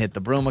 Lauren hit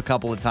the broom a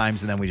couple of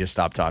times, and then we just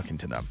stopped talking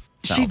to them.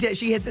 So, She did.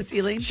 She hit the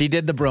ceiling? She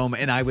did the broom,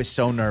 and I was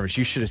so nervous.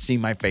 You should have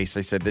seen my face.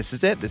 I said, this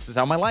is it. This is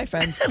how my life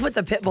ends. With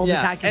the pit bulls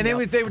attacking and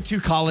you. they were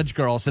 2 college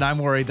girls, and I'm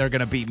worried they're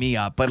going to beat me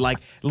up. But, like,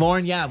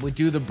 Lauren, would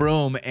do the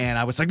broom, and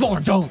I was like,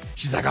 Lauren, don't.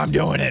 She's like, I'm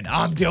doing it.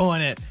 I'm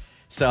doing it.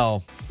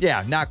 So,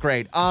 yeah, not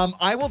great.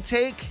 I'll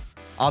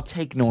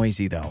take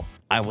noisy, though.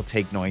 I will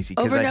take noisy.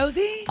 Over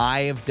nosy?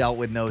 I have dealt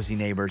with nosy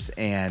neighbors,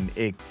 and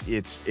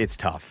it's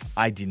tough.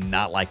 I did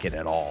not like it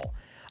at all.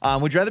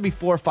 Would you rather be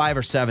 4'5"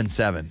 or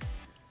 7'7"?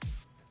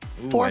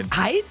 4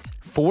 height?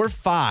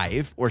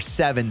 4'5" or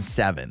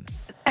 7'7"?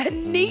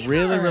 And neither.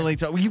 Really, really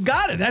tough. You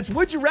got it. That's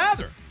would you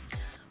rather.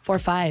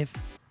 4'5".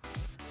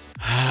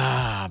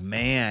 Ah,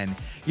 man.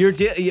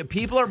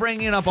 People are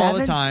bringing it up all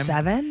the time.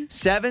 7'7"?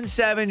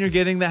 7'7", you're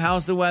getting the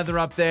how's the weather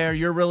up there.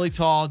 You're really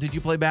tall. Did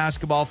you play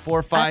basketball?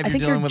 4'5", you're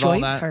dealing with all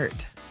that. I think your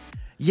joints hurt.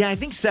 Yeah, I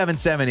think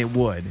 7'7" it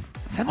would.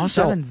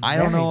 7'7's I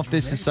don't know if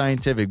this is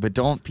scientific, but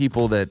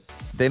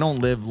they don't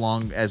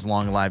live as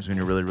long lives when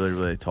you're really, really,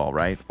 really tall,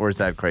 right? Or is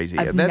that crazy?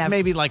 That's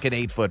maybe like an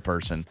 8-foot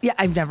person. Yeah,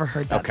 I've never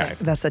heard that. Okay.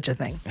 That's such a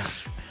thing.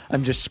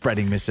 I'm just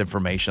spreading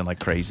misinformation like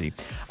crazy.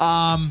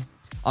 I'll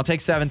take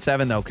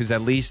 7'7" though, because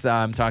at least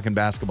I'm talking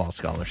basketball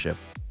scholarship.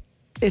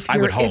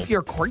 If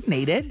you're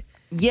coordinated.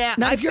 Yeah,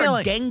 not if you're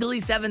like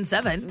gangly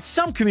 7'7".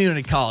 Some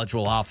community college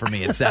will offer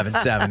me at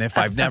 7'7" if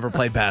I've never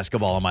played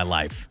basketball in my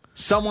life.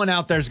 Someone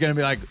out there is going to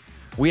be like,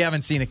 we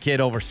haven't seen a kid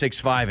over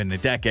 6'5" in a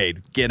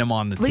decade. Get him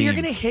on the team. But you're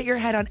going to hit your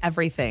head on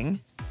everything.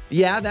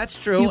 Yeah,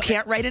 that's true. You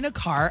can't ride in a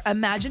car.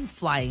 Imagine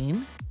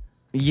flying.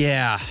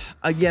 Yeah.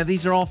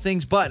 These are all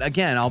things. But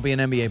again, I'll be an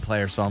NBA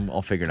player, so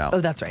I'll figure it out.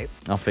 Oh, that's right.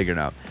 I'll figure it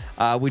out.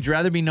 Would you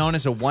rather be known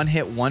as a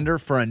one-hit wonder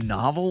for a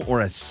novel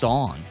or a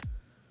song?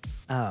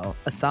 Oh,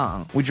 a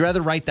song. Would you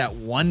rather write that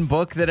one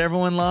book that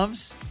everyone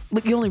loves?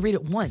 But you only read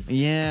it once.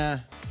 Yeah.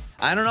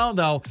 I don't know,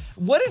 though.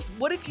 What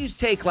if you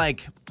take,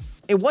 like,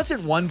 it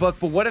wasn't one book,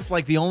 but what if,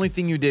 like, the only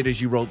thing you did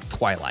is you wrote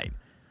Twilight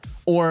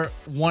or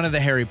one of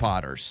the Harry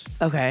Potters?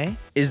 Okay.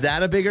 Is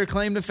that a bigger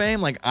claim to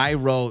fame? Like, I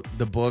wrote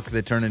the book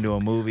that turned into a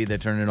movie,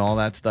 that turned into all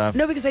that stuff?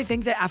 No, because I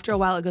think that after a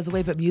while it goes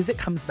away, but music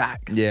comes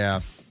back.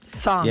 Yeah.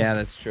 Song. Yeah,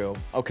 that's true.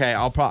 Okay,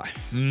 I'll probably...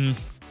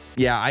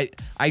 Yeah,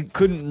 I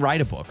couldn't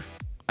write a book.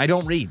 I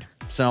don't read.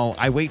 So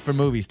I wait for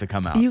movies to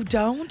come out. You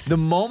don't? The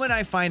moment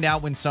I find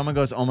out when someone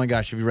goes, oh my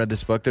gosh, have you read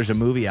this book? There's a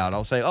movie out.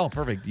 I'll say, oh,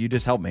 perfect. You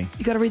just helped me.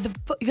 You got to read the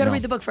book. You got to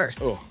read the book first.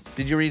 Oh.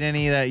 Did you read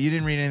any of that? You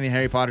didn't read any of the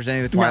Harry Potters,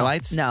 any of the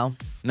Twilights? No.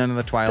 None of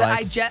the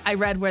Twilights? I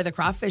read Where the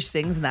Crawfish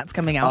Sings, and that's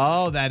coming out.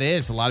 Oh, that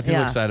is. A lot of people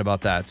are excited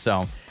about that.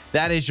 So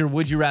that is your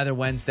Would You Rather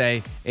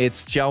Wednesday.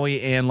 It's Joey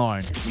and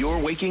Lauren. You're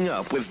waking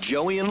up with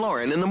Joey and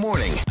Lauren in the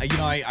morning.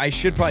 I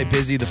should probably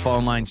busy the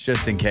phone lines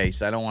just in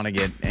case. I don't want to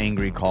get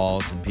angry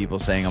calls and people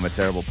saying I'm a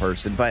terrible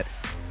person. But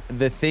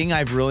the thing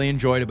I've really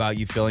enjoyed about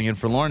you filling in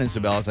for Lauren,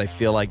 Ysabel, is I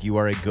feel like you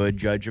are a good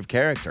judge of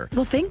character.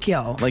 Well, thank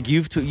you. Like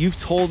you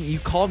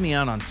called me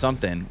out on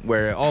something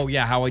where,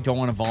 how I don't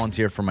want to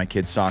volunteer for my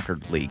kid's soccer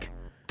league.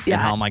 Yeah.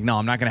 And how I'm like, no,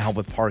 I'm not going to help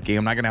with parking.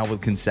 I'm not going to help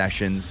with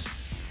concessions.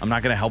 I'm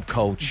not going to help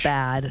coach.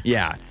 Bad.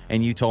 Yeah.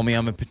 And you told me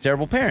I'm a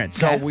terrible parent.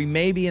 So we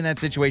may be in that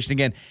situation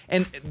again.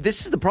 And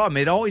this is the problem.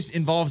 It always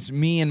involves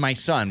me and my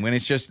son. When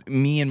it's just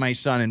me and my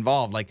son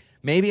involved, like,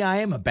 maybe I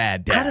am a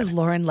bad dad. How does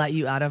Lauren let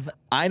you out of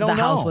the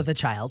house with a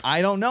child?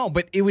 I don't know,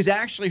 but it was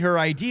actually her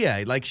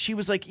idea. Like, she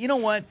was like, you know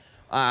what?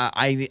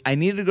 I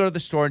needed to go to the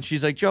store. And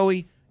she's like,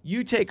 Joey,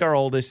 you take our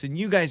oldest and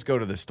you guys go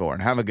to the store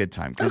and have a good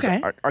time. Because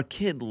our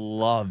kid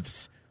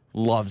loves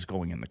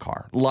going in the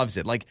car. Loves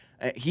it. Like,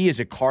 he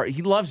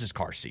loves his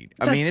car seat.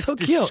 I mean, it's so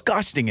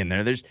disgusting in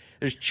there.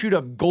 There's chewed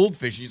up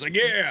goldfish. He's like,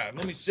 yeah,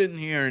 let me sit in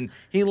here. And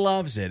he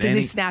loves it. Does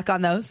he snack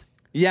on those?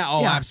 Yeah,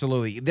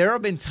 absolutely. There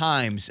have been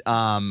times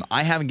I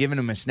haven't given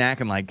him a snack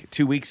in like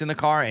 2 weeks in the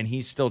car, and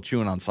he's still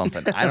chewing on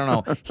something. I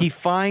don't know. He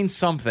finds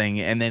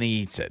something, and then he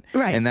eats it.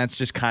 Right. And that's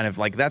just kind of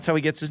like, that's how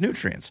he gets his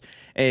nutrients,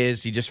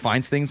 is he just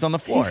finds things on the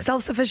floor. He's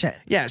self-sufficient.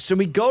 Yeah, so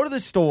we go to the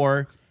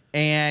store,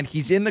 and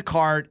he's in the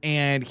cart,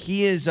 and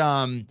he is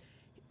something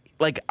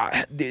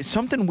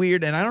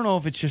weird, and I don't know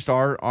if it's just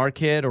our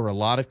kid or a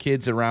lot of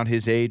kids around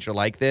his age are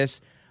like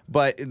this,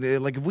 but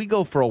like if we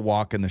go for a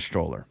walk in the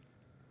stroller,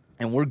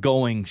 and we're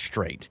going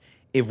straight.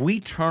 If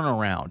we turn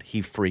around,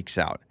 he freaks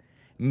out.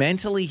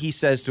 Mentally, he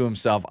says to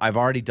himself, I've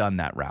already done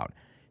that route.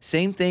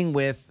 Same thing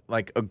with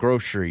like a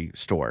grocery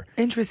store.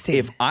 Interesting.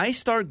 If I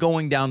start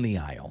going down the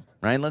aisle,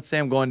 right? Let's say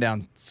I'm going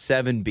down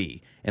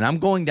 7B and I'm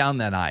going down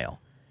that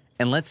aisle.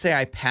 And let's say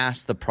I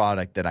pass the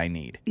product that I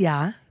need.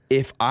 Yeah.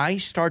 If I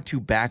start to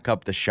back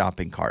up the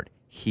shopping cart,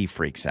 he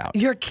freaks out.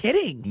 You're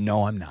kidding.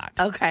 No, I'm not.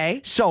 Okay.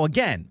 So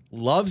again,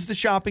 loves the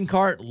shopping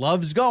cart,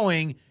 loves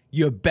going.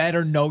 You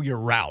better know your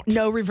route.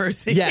 No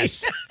reversing.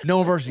 Yes,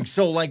 no reversing.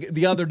 So like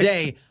the other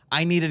day,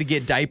 I needed to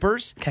get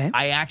diapers. Okay.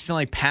 I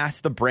accidentally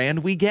passed the brand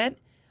we get.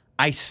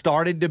 I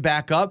started to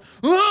back up,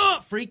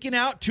 freaking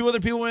out. 2 other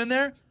people were in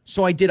there.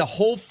 So I did a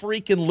whole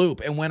freaking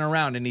loop and went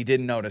around, and he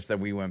didn't notice that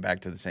we went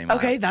back to the same aisle.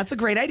 Okay, that's a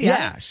great idea.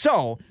 Yeah,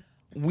 so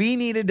we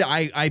needed to,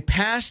 I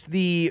passed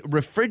the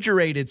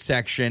refrigerated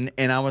section,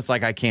 and I was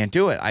like, I can't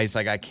do it. I was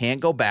like, I can't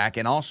go back.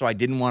 And also, I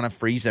didn't want to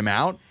freeze him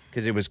out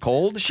because it was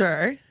cold.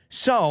 Sure.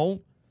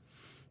 So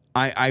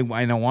I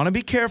don't want to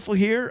be careful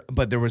here,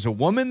 but there was a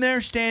woman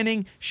there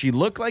standing. She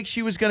looked like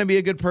she was going to be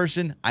a good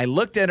person. I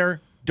looked at her,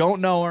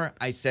 don't know her.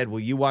 I said, will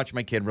you watch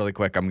my kid really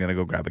quick? I'm going to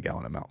go grab a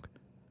gallon of milk.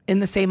 In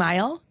the same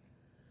aisle?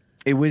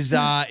 It was,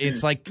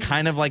 it's like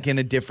kind of like in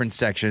a different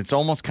section. It's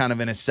almost kind of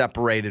in a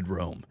separated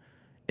room,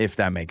 if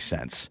that makes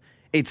sense.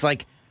 It's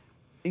like,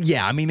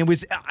 yeah, I mean, it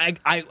was,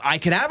 I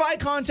could have eye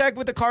contact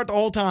with the cart the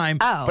whole time,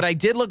 but I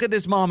did look at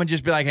this mom and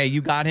just be like, hey,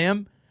 you got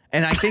him?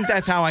 And I think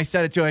that's how I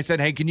said it too. I said,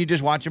 hey, can you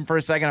just watch him for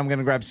a second? I'm going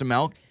to grab some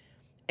milk.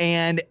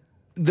 And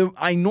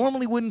I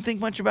normally wouldn't think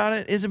much about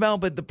it, Isabel,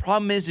 but the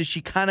problem is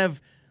she kind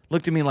of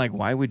looked at me like,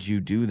 why would you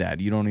do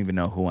that? You don't even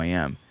know who I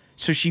am.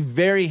 So she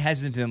very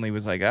hesitantly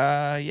was like,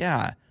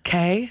 yeah.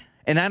 Okay.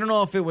 And I don't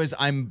know if it was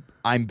I'm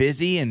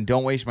busy and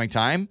don't waste my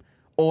time,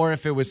 or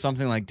if it was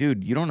something like,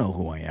 dude, you don't know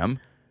who I am.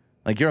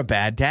 Like, you're a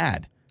bad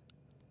dad.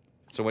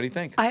 So what do you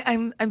think?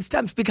 I'm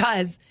stumped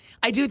because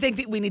I do think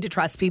that we need to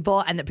trust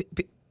people and that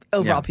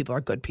overall people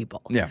are good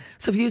people. Yeah.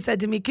 So if you said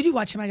to me, could you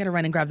watch him? I got to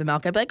run and grab the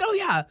milk. I'd be like, oh,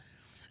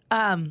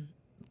 yeah.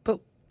 But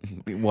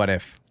what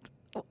if?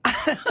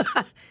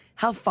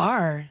 How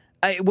far?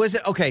 Was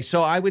it okay?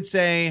 So I would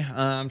say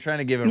I'm trying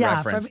to give a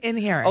reference. From in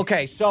here.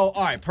 Okay, so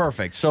all right,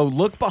 perfect. So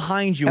look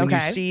behind you and you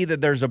see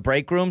that there's a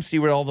break room. See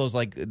where all those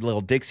like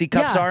little Dixie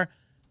cups are?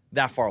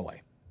 That far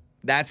away.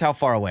 That's how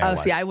far away I was.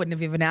 Oh, see, I wouldn't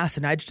have even asked,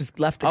 and I just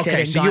left the kid. Okay,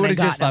 and so gone you would and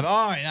have just got left.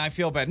 All right, I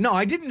feel bad. No,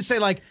 I didn't say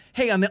like,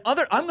 hey, on the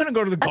other, I'm going to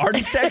go to the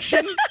garden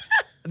section.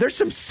 There's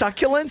some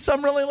succulents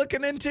I'm really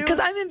looking into. Because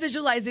I'm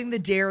visualizing the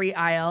dairy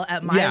aisle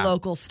at my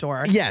local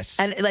store. Yes.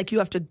 And like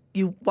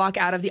you walk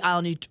out of the aisle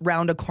and you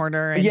round a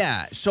corner. And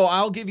yeah. So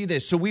I'll give you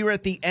this. So we were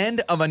at the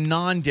end of a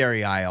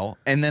non-dairy aisle,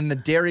 and then the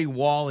dairy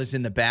wall is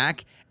in the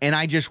back, and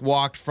I just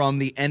walked from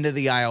the end of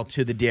the aisle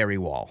to the dairy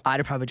wall. I'd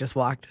have probably just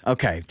walked.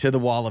 Okay, to the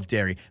wall of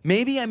dairy.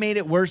 Maybe I made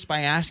it worse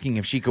by asking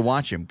if she could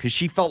watch him, because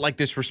she felt like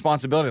this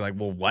responsibility. Like,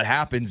 well, what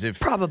happens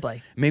if...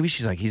 Probably. Maybe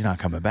she's like, he's not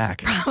coming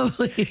back.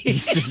 Probably.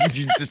 He's just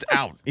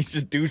out. He's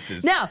just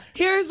deuces. Now,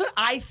 here's what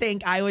I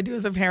think I would do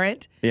as a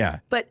parent. Yeah.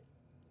 But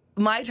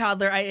my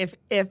toddler, if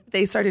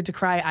they started to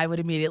cry, I would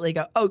immediately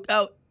go,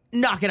 oh,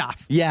 knock it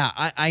off. Yeah,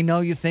 I know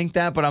you think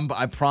that, but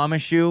I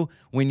promise you,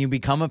 when you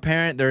become a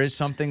parent, there is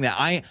something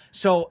that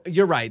So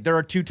you're right. There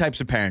are 2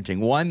 types of parenting.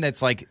 One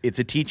that's like, it's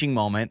a teaching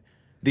moment.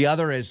 The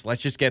other is,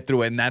 let's just get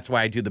through it, and that's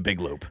why I do the big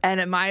loop.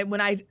 And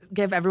when I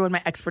give everyone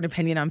my expert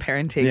opinion on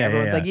parenting,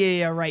 everyone's like,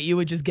 yeah, right, you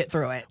would just get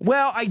through it.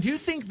 Well, I do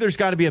think there's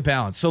got to be a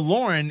balance. So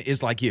Lauren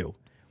is like you.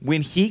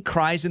 When he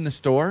cries in the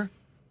store,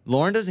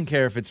 Lauren doesn't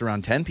care if it's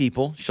around 10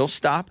 people. She'll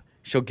stop.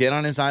 She'll get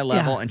on his eye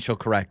level, and she'll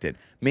correct it.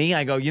 Me,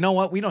 I go, you know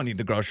what? We don't need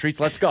the groceries.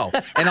 Let's go.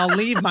 And I'll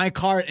leave my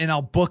cart and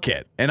I'll book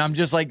it. And I'm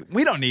just like,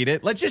 we don't need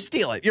it. Let's just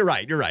steal it. You're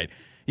right.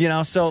 You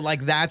know, so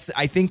like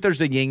I think there's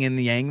a yin and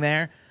yang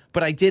there.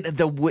 But I did,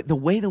 the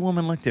way the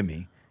woman looked at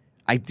me,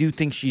 I do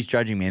think she's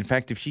judging me. In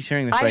fact, if she's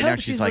hearing this right now,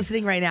 she's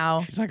listening right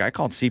now. She's like, I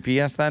called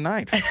CPS that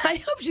night.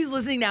 I hope she's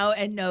listening now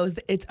and knows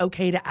that it's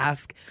okay to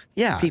ask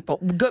people.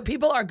 Good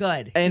people are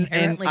good. And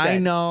good. I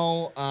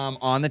know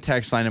on the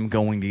text line, I'm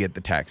going to get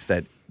the text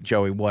that,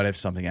 Joey, what if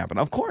something happened?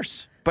 Of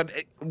course. But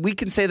we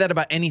can say that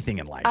about anything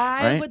in life.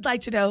 I would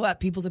like to know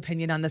people's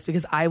opinion on this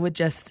because I would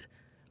just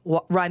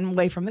run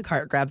away from the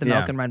cart, grab the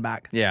milk, and run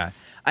back. Yeah.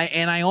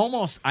 I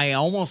almost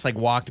like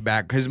walked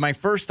back because my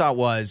first thought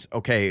was,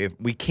 okay, if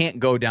we can't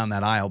go down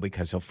that aisle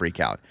because he'll freak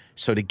out.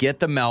 So to get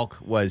the milk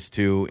was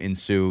to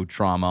ensue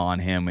trauma on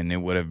him, and it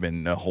would have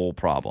been a whole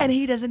problem. And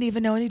he doesn't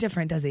even know any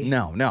different, does he?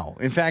 No.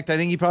 In fact, I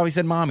think he probably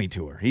said mommy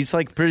to her. He's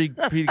like pretty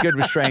good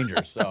with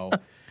strangers, so...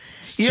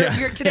 You're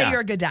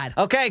a good dad.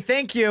 Okay,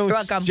 thank you. You're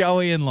welcome. It's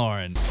Joey and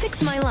Lauren.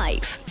 Fix My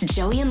Life.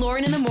 Joey and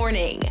Lauren in the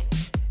morning.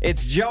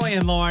 It's Joey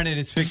and Lauren. It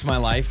is Fix My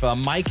Life.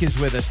 Mike is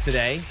with us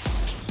today.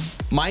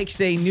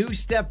 Mike's a new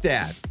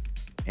stepdad,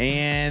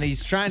 and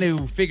he's trying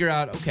to figure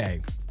out,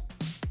 okay,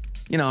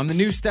 I'm the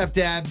new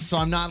stepdad, so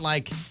I'm not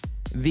like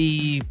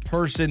the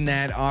person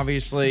that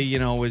obviously,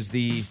 was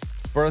the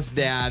birth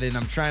dad, and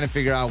I'm trying to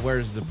figure out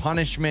where's the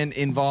punishment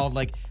involved.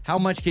 Like, how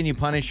much can you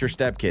punish your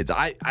stepkids?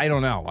 I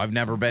don't know. I've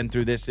never been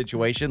through this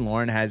situation.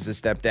 Lauren has a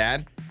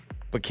stepdad,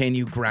 but can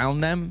you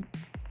ground them?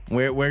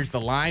 Where's the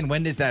line?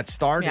 When does that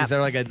start? Yep.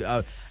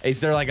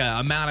 Is there like a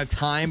amount of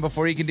time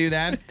before you can do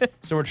that?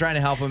 So we're trying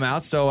to help him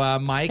out. So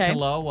Mike,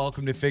 hello,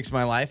 welcome to Fix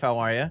My Life. How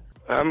are you?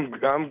 I'm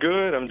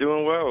good. I'm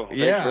doing well.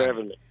 Thanks for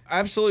having me.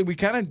 Absolutely. We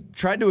kind of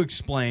tried to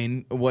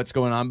explain what's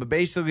going on, but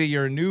basically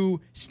you're a new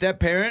step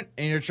parent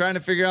and you're trying to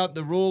figure out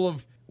the rule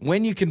of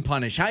when you can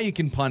punish, how you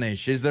can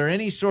punish. Is there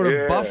any sort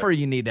of buffer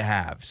you need to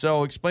have?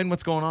 So explain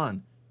what's going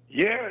on.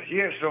 Yeah.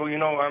 So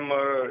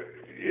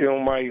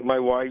I'm my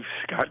wife's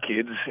got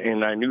kids,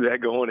 and I knew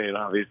that going in,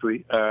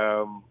 obviously.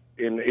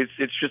 And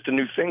it's just a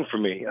new thing for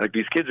me. Like,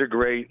 these kids are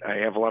great. I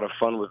have a lot of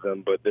fun with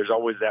them, but there's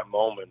always that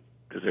moment,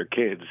 because they're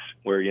kids,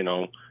 where, you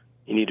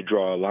need to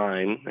draw a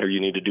line or you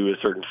need to do a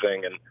certain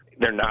thing, and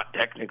they're not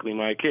technically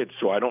my kids.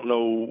 So I don't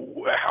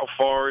know how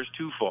far is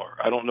too far.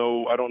 I don't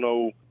know,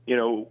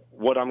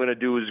 what I'm going to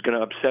do is going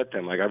to upset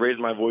them. Like, I raised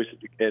my voice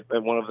at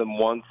one of them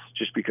once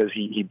just because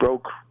he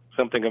broke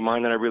something of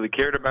mine that I really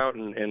cared about,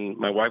 and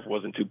my wife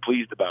wasn't too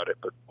pleased about it.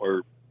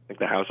 Or like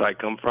the house I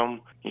come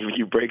from,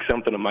 you break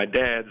something of my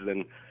dad's,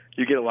 then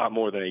you get a lot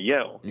more than a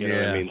yell. You know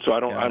what I mean? So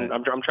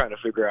I'm trying to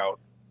figure out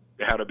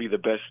how to be the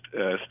best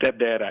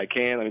stepdad I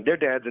can. I mean, their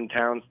dad's in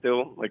town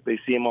still. Like, they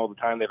see him all the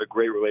time. They have a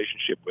great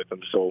relationship with him.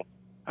 So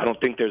I don't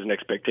think there's an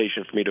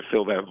expectation for me to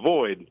fill that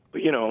void.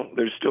 But,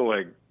 there's still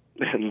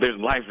there's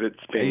life that's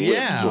being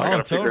lived. So I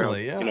gotta figure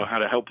out, how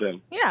to help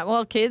them. Yeah,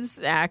 well,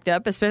 kids act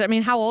up. Especially, I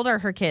mean, how old are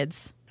her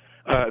kids?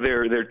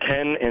 They're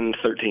 10 and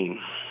 13.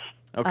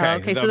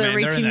 Okay. So they're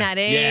reaching that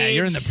age. Yeah,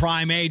 you're in the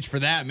prime age for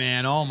that,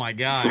 man. Oh, my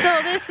God. So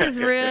this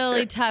is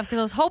really tough, because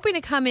I was hoping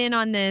to come in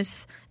on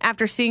this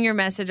after seeing your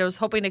message. I was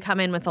hoping to come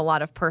in with a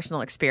lot of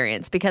personal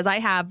experience, because I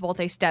have both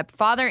a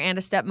stepfather and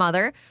a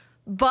stepmother,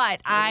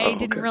 but I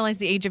didn't realize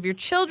the age of your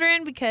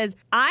children, because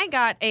I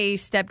got a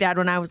stepdad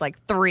when I was like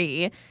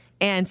 3.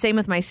 And same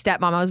with my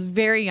stepmom. I was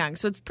very young.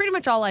 So it's pretty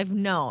much all I've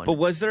known. But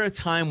was there a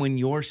time when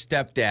your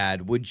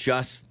stepdad would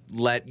just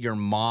let your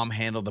mom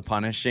handle the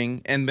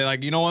punishing and be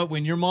like, you know what,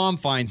 when your mom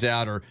finds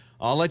out, or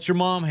I'll let your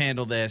mom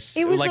handle this?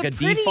 It was like a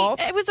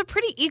default? It was a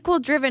pretty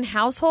equal-driven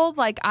household.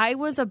 Like, I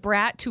was a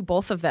brat to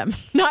both of them,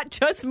 not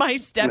just my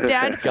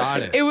stepdad.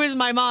 Got it. It was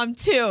my mom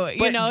too,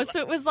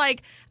 So it was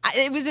like,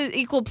 it was an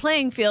equal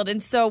playing field.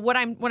 And so what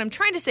I'm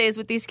trying to say is,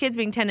 with these kids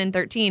being 10 and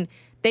 13,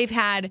 they've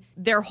had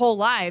their whole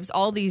lives,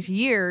 all these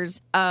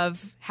years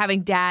of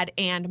having dad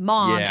and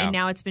mom, and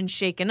now it's been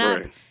shaken up.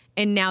 Right.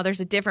 And now there's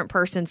a different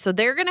person. So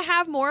they're going to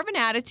have more of an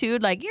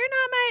attitude, like, you're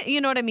not my, you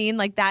know what I mean?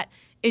 Like, that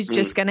is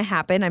just going to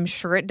happen. I'm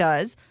sure it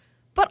does.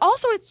 But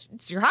also,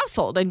 it's your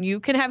household, and you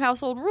can have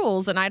household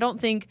rules. And I don't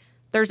think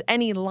there's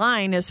any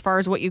line as far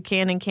as what you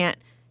can and can't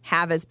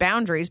have as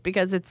boundaries,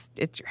 because it's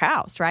your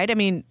house, right? I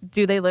mean,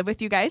 do they live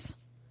with you guys?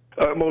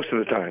 Most of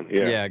the time,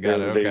 yeah. Yeah,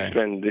 got it.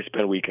 Okay. They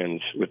spend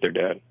weekends with their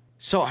dad.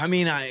 So, I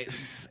mean,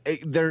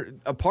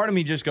 a part of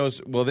me just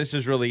goes, well, this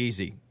is really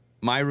easy.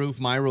 My roof,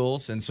 my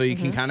rules. And so you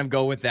can kind of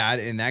go with that.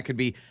 And that could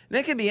be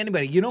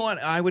anybody. You know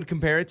what I would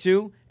compare it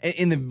to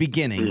in the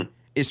beginning,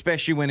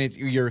 especially when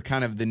you're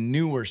kind of the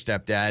newer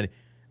stepdad.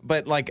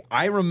 But, like,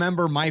 I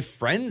remember my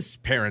friends'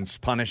 parents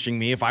punishing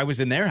me if I was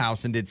in their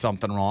house and did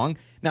something wrong.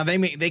 Now,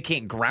 they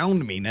can't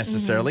ground me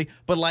necessarily,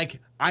 but, like,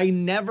 I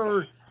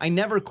never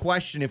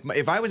question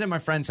if I was at my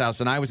friend's house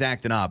and I was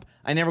acting up.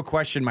 I never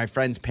questioned my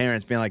friend's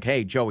parents being like,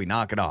 "Hey, Joey,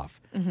 knock it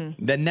off."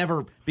 That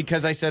never,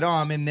 because I said, "Oh,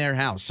 I'm in their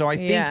house." So I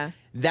think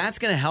that's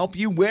going to help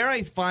you. Where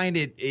I find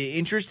it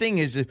interesting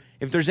is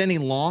if there's any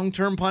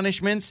long-term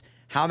punishments,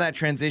 how that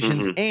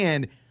transitions.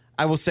 And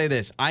I will say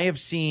this: I have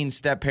seen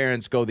step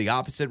parents go the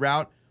opposite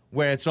route,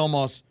 where it's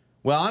almost,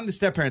 well, I'm the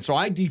step parent, so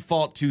I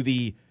default to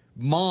the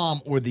mom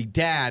or the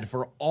dad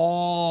for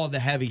all the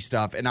heavy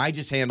stuff, and I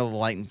just handle the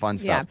light and fun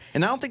stuff.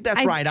 And I don't think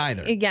that's right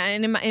either. Yeah,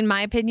 and in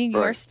my opinion, you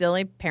are still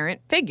a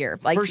parent figure.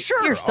 Like, for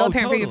sure. You're still a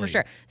parent figure for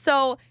sure.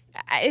 So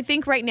I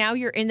think right now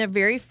you're in a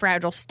very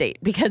fragile state,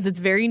 because it's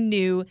very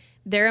new.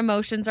 Their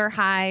emotions are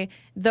high.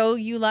 Though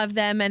you love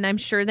them, and I'm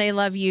sure they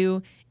love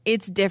you,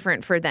 it's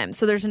different for them.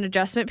 So there's an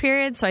adjustment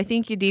period. So I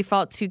think you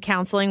default to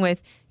counseling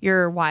with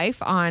your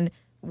wife on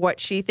what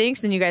she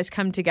thinks. Then you guys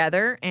come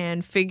together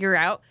and figure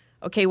out,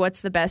 okay,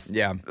 what's the best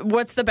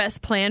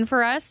plan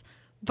for us?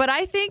 But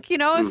I think,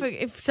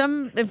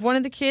 if one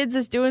of the kids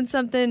is doing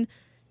something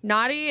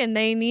naughty and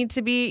they need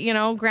to be,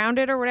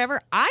 grounded or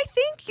whatever, I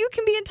think you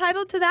can be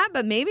entitled to that,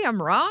 but maybe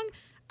I'm wrong.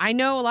 I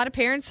know a lot of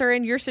parents are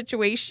in your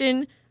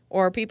situation,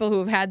 or people who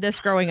have had this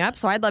growing up,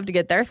 so I'd love to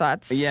get their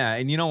thoughts. Yeah,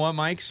 and you know what,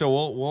 Mike?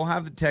 So we'll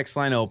have the text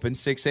line open,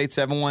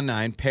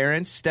 68719.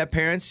 Parents,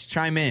 step-parents,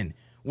 chime in.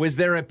 Was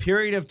there a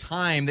period of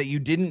time that you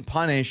didn't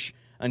punish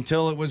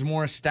until it was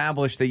more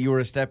established that you were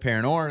a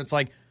step-parent? Or it's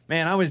like,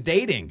 man, I was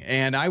dating,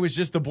 and I was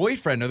just the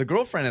boyfriend or the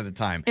girlfriend at the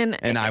time,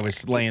 and I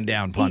was laying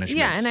down punishments.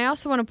 Yeah, and I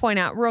also want to point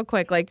out real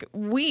quick, like,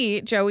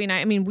 Joey and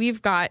I mean,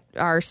 we've got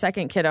our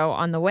second kiddo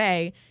on the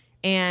way,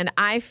 And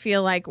I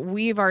feel like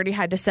we've already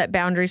had to set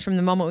boundaries from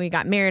the moment we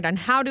got married on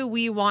how do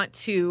we want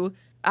to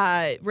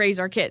raise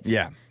our kids.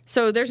 Yeah.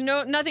 So there's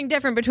nothing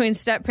different between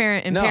step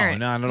parent and parent.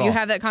 No, not at all. You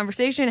have that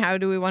conversation. How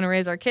do we want to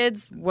raise our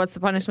kids? What's the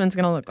punishment's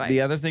going to look like?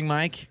 The other thing,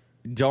 Mike,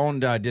 don't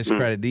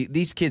discredit.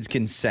 These kids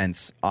can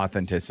sense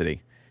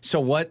authenticity. So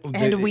what?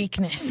 And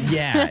weakness.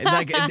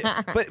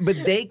 Yeah, but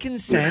they can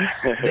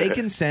sense. They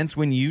can sense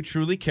when you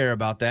truly care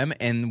about them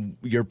and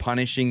you're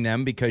punishing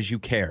them because you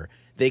care.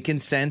 They can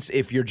sense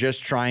if you're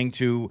just trying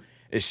to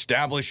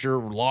establish your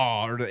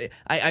law.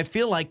 I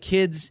feel like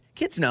kids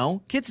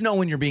know. Kids know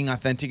when you're being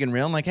authentic and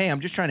real. And like, hey, I'm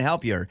just trying to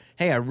help you. Or,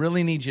 hey, I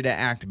really need you to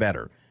act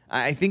better.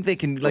 I think they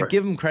can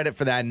give them credit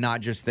for that and not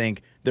just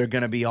think they're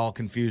going to be all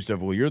confused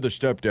of, well, you're the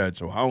stepdad,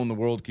 so how in the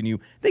world can you?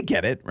 They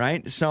get it,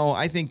 right? So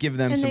I think give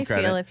them some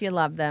credit. And they feel if you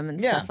love them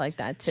and stuff like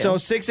that, too. So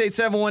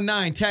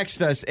 68719,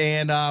 text us,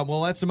 and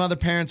we'll let some other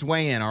parents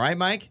weigh in. All right,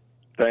 Mike?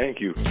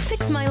 Thank you.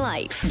 Fix My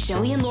Life.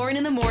 Joey and Lauren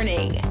in the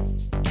morning.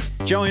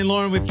 Joey and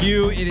Lauren with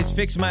you. It is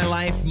Fix My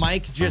Life.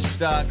 Mike just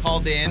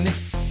called in.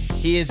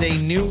 He is a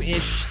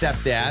new-ish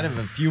stepdad of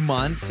a few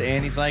months,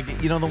 and he's like,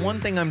 the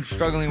one thing I'm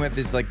struggling with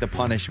is like the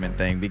punishment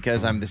thing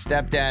because I'm the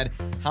stepdad.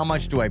 How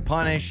much do I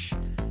punish?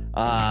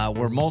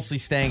 We're mostly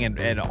staying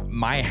at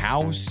my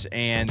house,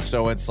 and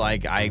so it's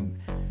like I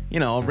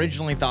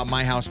originally thought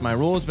my house, my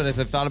rules, but as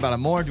I've thought about it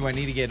more, do I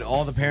need to get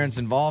all the parents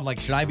involved? Like,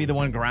 should I be the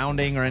one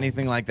grounding or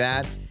anything like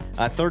that?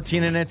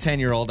 13 and a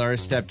 10-year-old are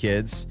his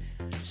stepkids.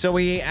 So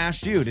we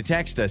asked you to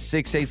text us,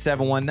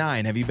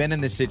 68719. Have you been in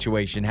this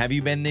situation? Have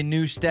you been the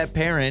new step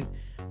parent?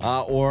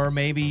 Or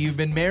maybe you've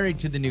been married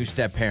to the new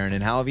step parent,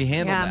 and how have you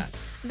handled that?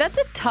 That's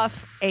a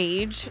tough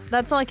age.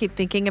 That's all I keep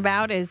thinking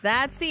about is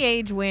that's the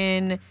age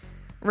when,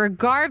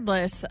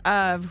 regardless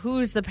of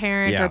who's the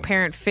parent or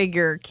parent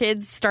figure,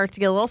 kids start to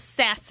get a little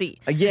sassy.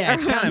 Yeah,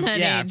 it's kind of,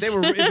 age.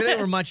 if they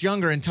were much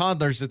younger and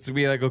toddlers, it's to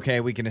be like,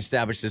 okay, we can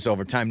establish this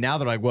over time. Now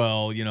they're like,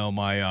 well,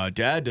 my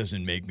dad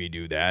doesn't make me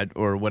do that,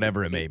 or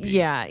whatever it may be.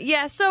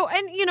 Yeah. So,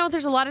 and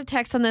there's a lot of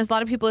text on this, a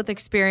lot of people with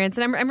experience,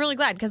 and I'm really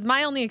glad because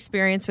my only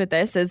experience with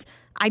this is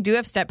I do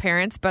have step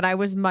parents, but I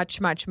was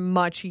much, much,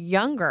 much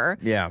younger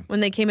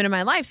when they came into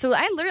my life. So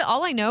I literally,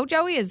 all I know,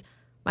 Joey, is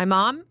my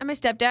mom and my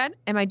stepdad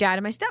and my dad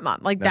and my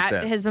stepmom. Like that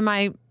has been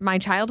my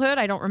childhood.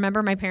 I don't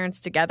remember my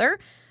parents together.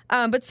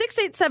 But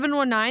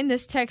 68719,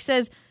 this text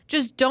says,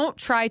 just don't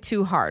try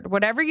too hard.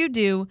 Whatever you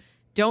do,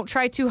 don't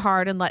try too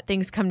hard and let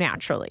things come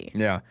naturally.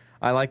 Yeah.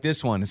 I like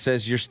this one. It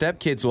says your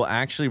stepkids will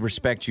actually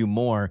respect you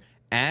more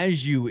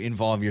as you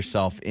involve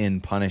yourself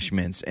in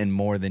punishments and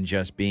more than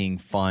just being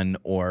fun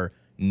or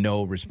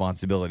no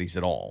responsibilities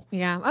at all.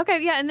 Yeah.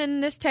 Okay. Yeah. And then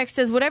this text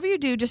says, whatever you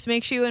do, just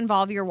make sure you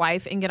involve your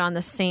wife and get on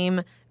the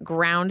same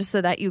ground so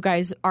that you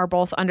guys are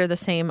both under the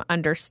same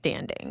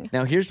understanding.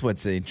 Now, here's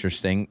what's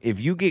interesting. If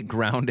you get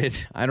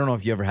grounded, I don't know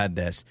if you ever had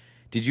this.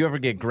 Did you ever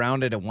get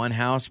grounded at one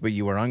house, but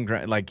you were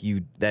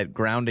that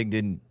grounding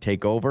didn't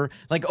take over?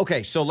 Like,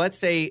 okay, so let's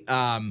say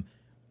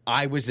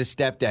I was a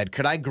stepdad.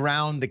 Could I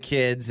ground the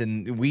kids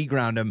and we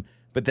ground them,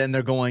 but then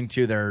they're going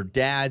to their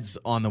dad's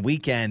on the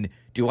weekend?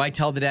 Do I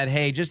tell the dad,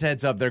 hey, just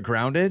heads up, they're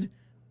grounded?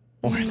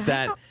 Or is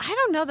that... I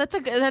don't know. That's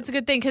a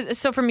good thing. Cause,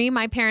 so for me,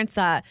 my parents,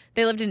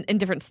 they lived in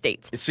different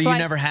states. So you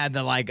never had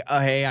the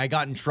hey, I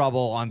got in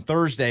trouble on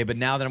Thursday, but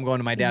now that I'm going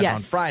to my dad's on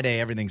Friday,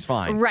 everything's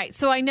fine. Right.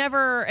 So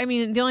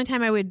the only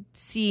time I would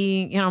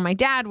see, my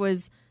dad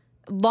was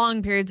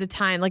long periods of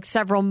time, like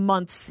several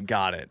months.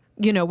 Got it.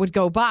 Would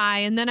go by,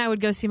 and then I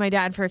would go see my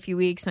dad for a few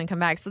weeks and come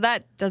back. So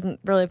that doesn't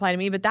really apply to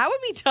me, but that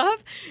would be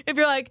tough if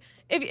you're like,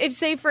 if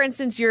say for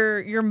instance you're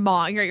at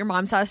your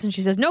mom's house and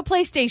she says no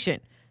PlayStation,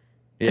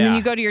 and then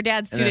you go to your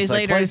dad's 2 days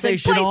later and say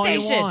PlayStation. All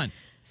you want.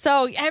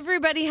 So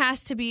everybody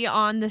has to be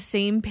on the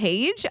same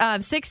page.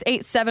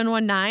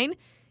 68719.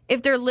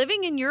 If they're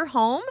living in your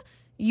home,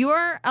 you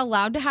are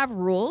allowed to have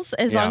rules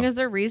as long as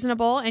they're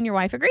reasonable and your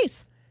wife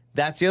agrees.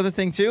 That's the other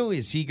thing, too,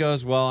 is he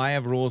goes, well, I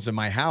have rules in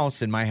my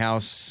house, and my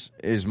house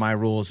is my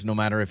rules no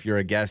matter if you're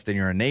a guest and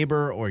you're a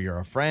neighbor or you're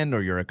a friend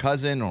or you're a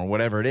cousin or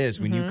whatever it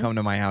is. When you come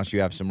to my house, you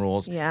have some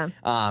rules. Yeah.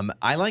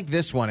 I like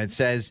this one. It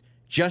says,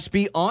 just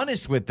be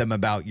honest with them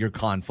about your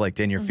conflict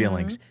and your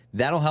feelings.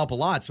 That'll help a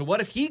lot. So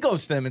what if he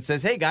goes to them and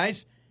says, hey,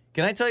 guys,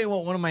 can I tell you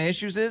what one of my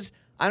issues is?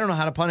 I don't know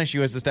how to punish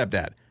you as a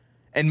stepdad.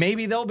 And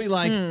maybe they'll be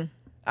like...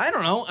 I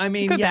don't know.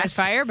 It could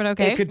backfire, but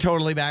okay. It could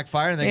totally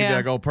backfire, and they could be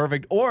like, oh,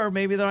 perfect. Or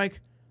maybe they're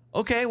like...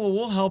 Okay, well,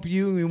 we'll help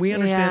you. We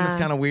understand that's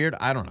kind of weird.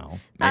 I don't know.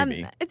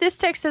 Maybe. This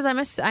text says, I'm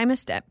a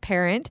step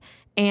parent,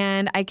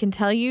 and I can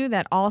tell you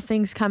that all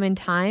things come in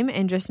time,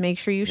 and just make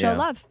sure you show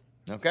love.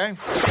 Okay.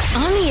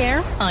 On the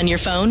air, on your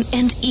phone,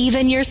 and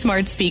even your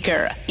smart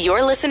speaker.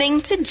 You're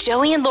listening to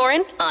Joey and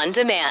Lauren On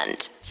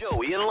Demand.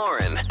 Joey and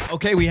Lauren.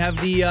 Okay, we have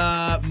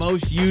the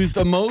most used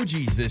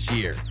emojis this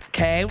year.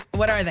 Okay,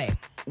 what are they?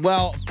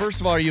 Well,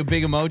 first of all, are you a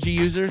big emoji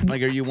user?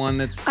 Like, are you one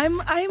that's... I'm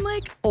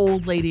like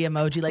old lady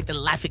emoji, like the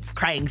laughing,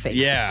 crying face.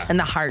 Yeah. And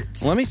the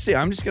hearts. Let me see.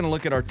 I'm just going to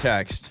look at our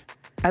text.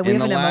 We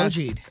haven't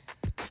emojied.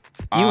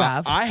 You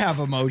have. I have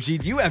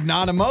emojied. You have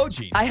not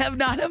emojied. I have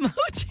not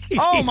emojied.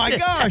 Oh, my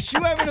gosh.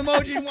 You haven't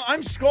emojied.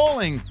 I'm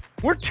scrolling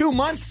We're 2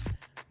 months.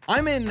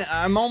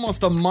 I'm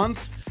almost a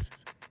month.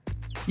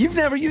 You've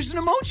never used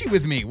an emoji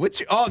with me.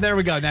 Oh, there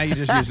we go. Now you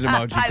just used an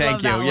emoji.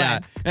 Thank you. Yeah.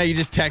 Now you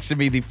just texted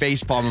me the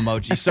facepalm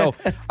emoji. So,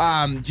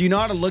 do you know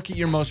how to look at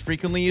your most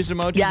frequently used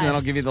emojis? Yes. And then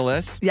I'll give you the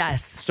list.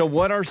 Yes. So,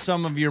 what are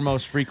some of your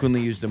most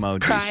frequently used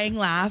emojis? Crying,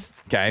 laugh.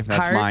 Okay,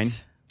 that's heart, mine.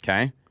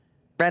 Okay.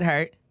 Red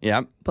heart.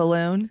 Yep.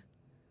 Balloon.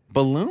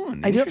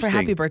 Balloon. I do it for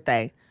happy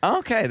birthday.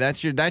 Okay,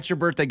 that's your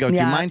birthday go-to.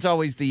 Yeah. Mine's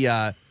always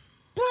the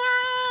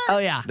Oh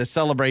yeah. the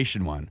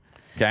celebration one.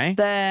 Okay.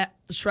 The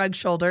shrug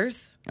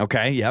shoulders.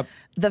 Okay. Yep.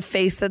 The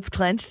face that's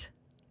clenched.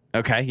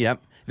 Okay.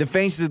 Yep. The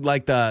face is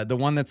like the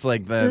one that's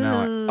like the.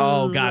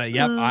 Oh, got it.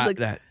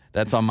 Yep.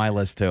 That's on my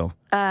list too.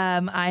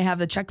 I have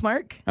the check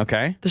mark.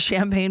 Okay. The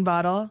champagne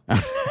bottle. I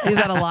use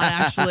that a lot,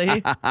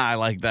 actually. I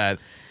like that.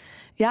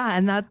 Yeah,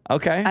 and that.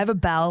 Okay. I have a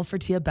bell for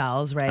Tia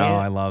Bells, right? Oh,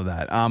 I love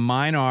that.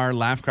 Mine are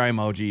laugh cry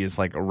emoji is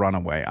like a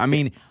runaway. I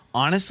mean,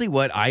 honestly,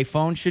 what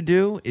iPhone should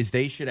do is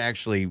they should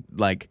actually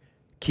like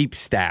keep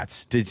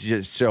stats to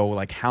just show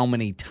like how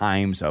many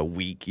times a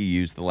week you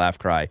use the laugh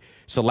cry.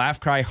 So laugh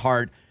cry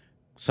heart,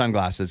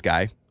 sunglasses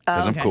guy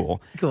because I'm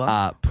cool. Cool.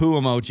 Poo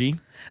emoji.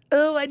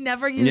 Oh, I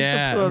never used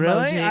the poo emoji.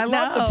 Really? I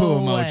love the poo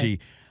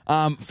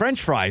emoji.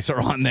 French fries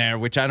are on there,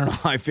 which I don't know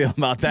how I feel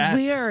about that.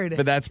 Weird.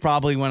 But that's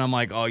probably when I'm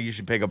like, oh, you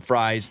should pick up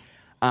fries.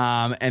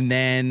 And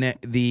then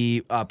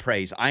the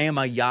praise. I am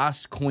a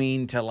Yas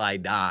queen till I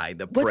die.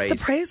 The praise.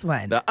 What's the praise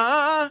one?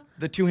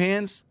 The two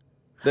hands.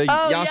 The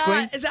oh, Yas yeah.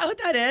 queen. Is that what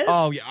that is?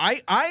 Oh, yeah.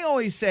 I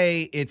always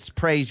say it's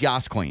praise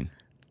Yas queen.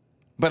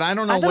 But I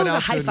don't know I thought what it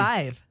was else. a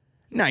high five.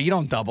 No, you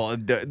don't double.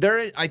 There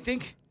is, I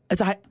think.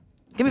 It's a high.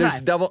 Give me there's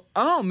five. double.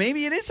 Oh,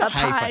 maybe it is a Up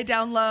high high, five.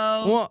 down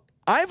low. Well,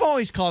 I've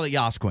always called it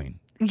Yas queen.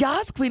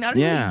 Yas queen. I don't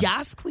know what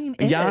Yas queen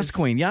is. Yas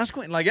queen.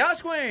 Like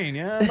Yas queen.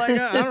 Yeah, like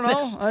I don't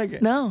know.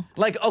 Like, no.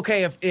 Like,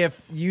 okay,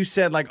 if you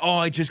said like, oh,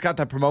 I just got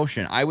that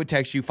promotion, I would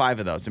text you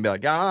 5 of those and be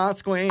like,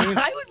 Yas queen.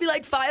 I would be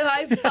like 5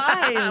 high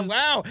fives.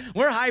 Wow,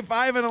 we're high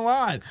fiving a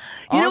lot.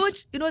 You know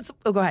what's?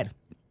 Oh, go ahead.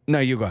 No,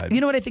 you go ahead.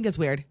 You know what I think is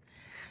weird?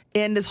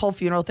 In this whole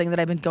funeral thing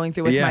that I've been going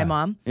through with my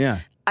mom.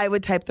 Yeah. I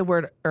would type the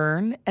word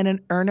earn and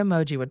an earn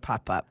emoji would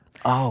pop up.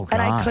 Oh, gosh.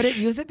 And I couldn't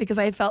use it because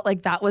I felt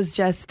like that was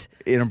just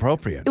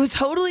inappropriate. It was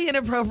totally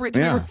inappropriate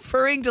to be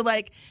referring to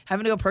like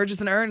having to go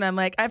purchase an earn. And I'm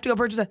like, I have to go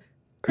purchase a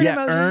earn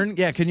emoji. Earn.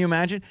 Yeah, can you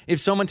imagine if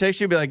someone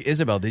texts you, be like,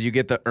 Isabel, did you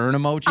get the earn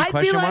emoji? I'd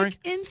question be mark? like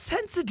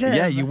insensitive.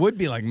 Yeah, you would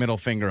be like middle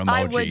finger emoji.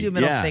 I would do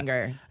middle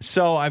finger.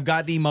 So I've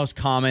got the most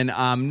common.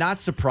 Not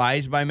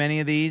surprised by many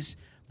of these.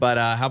 But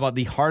how about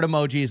the heart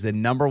emoji is the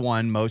number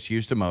 1 most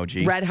used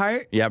emoji. Red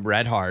heart? Yep,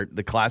 red heart.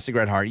 The classic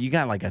red heart. You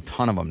got like a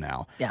ton of them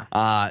now.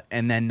 Yeah.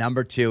 And then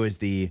number 2 is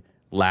the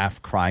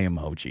laugh cry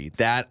emoji.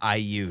 That I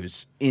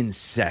use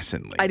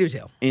incessantly. I do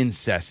too.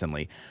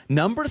 Incessantly.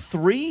 Number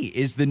 3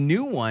 is the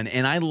new one,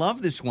 and I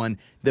love this one.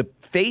 The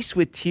face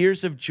with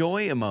tears of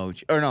joy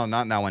emoji. Or no,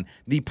 not that one.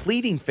 The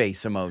pleading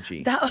face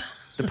emoji.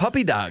 The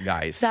puppy dog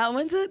guys. That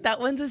one's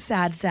a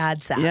sad.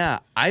 Yeah,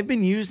 I've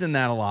been using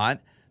that a lot.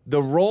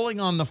 The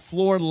rolling on the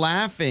floor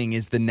laughing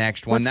is the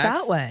next one. What's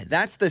that one?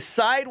 That's the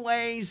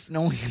sideways.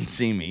 No one can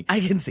see me. I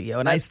can see you,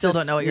 and I still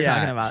don't know what you're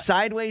talking about.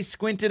 Sideways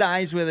squinted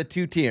eyes with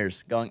 2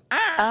 tears going,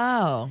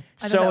 ah.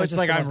 Oh. So it's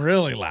like I'm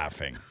really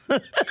laughing.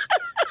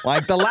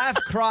 Like the laugh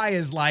cry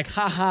is like,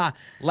 ha ha.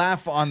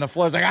 Laugh on the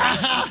floor is like,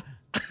 ah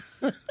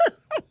ha.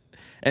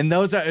 And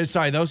those are,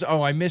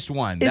 I missed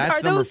one.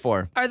 That's number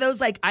 4. Are those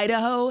like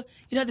Idaho?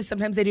 You know,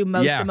 sometimes they do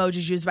most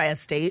emojis used by a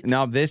state?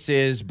 No, this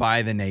is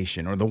by the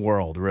nation or the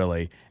world,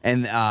 really.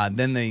 And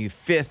then the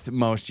 5th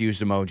most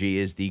used emoji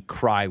is the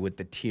cry with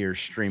the tears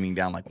streaming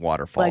down like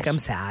waterfalls. Like I'm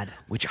sad.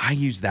 Which I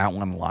use that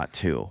one a lot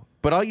too.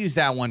 But I'll use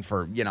that one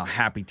for,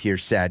 happy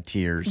tears, sad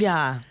tears.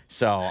 Yeah.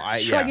 So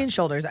Shrugging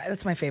shoulders.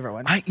 That's my favorite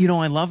one. I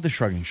love the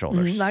shrugging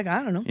shoulders. Like,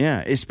 I don't know. Yeah,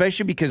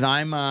 especially because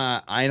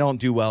I don't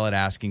do well at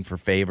asking for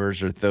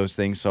favors or those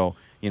things. So,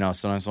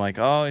 sometimes I'm like,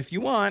 oh, if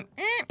you want,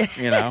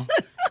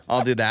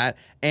 I'll do that.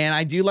 And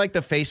I do like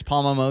the face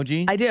palm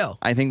emoji. I do.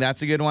 I think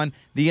that's a good one.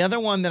 The other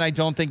one that I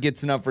don't think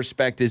gets enough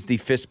respect is the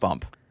fist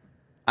bump.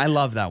 I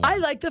love that one. I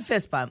like the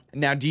fist bump.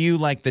 Now, do you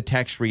like the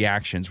text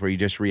reactions where you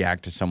just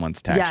react to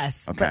someone's text?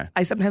 Yes. Okay. But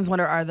I sometimes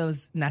wonder, are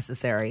those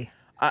necessary?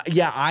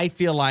 Yeah, I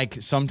feel like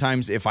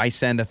sometimes if I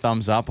send a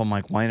thumbs up, I'm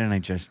like, why didn't I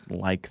just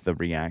like the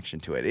reaction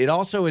to it? It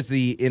also is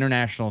the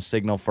international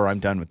signal for I'm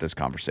done with this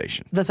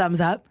conversation. The thumbs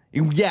up?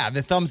 Yeah,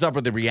 the thumbs up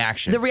or the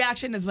reaction. The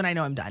reaction is when I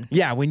know I'm done.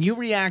 Yeah, when you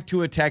react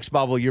to a text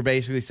bubble, you're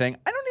basically saying,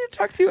 I don't need to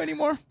talk to you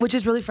anymore. Which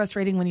is really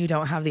frustrating when you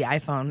don't have the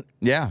iPhone.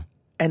 Yeah.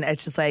 And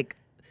it's just like,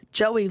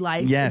 Joey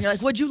liked. Yes. And you're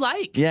like, what'd you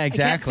like? Yeah,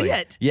 exactly. I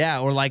can't see it.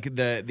 Yeah, or like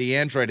the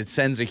Android, it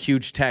sends a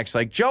huge text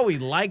like, Joey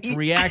liked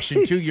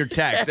reaction to your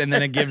text, and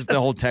then it gives the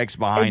whole text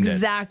behind it.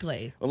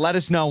 Exactly. Well, let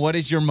us know, what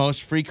is your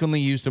most frequently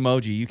used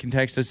emoji? You can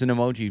text us in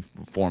emoji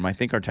form. I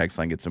think our text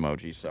line gets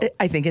emojis. So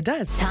I think it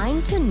does.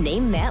 Time to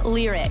name that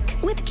lyric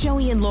with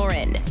Joey and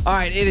Lauren. All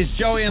right, it is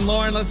Joey and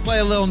Lauren. Let's play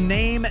a little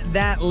Name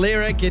That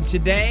Lyric. And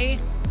today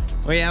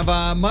we have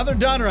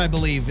mother-daughter, I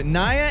believe,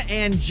 Naya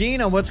and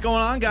Gina. What's going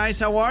on, guys?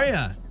 How are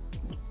you?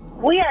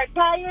 We are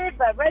tired,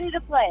 but ready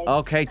to play.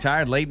 Okay,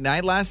 tired. Late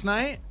night last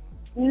night?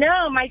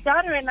 No, my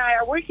daughter and I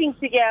are working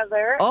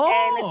together,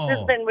 and it's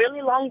just been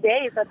really long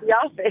days at the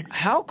office.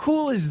 How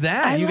cool is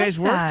that? You guys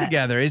work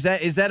together. Is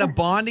that a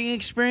bonding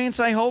experience,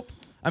 I hope?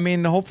 I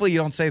mean, hopefully you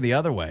don't say the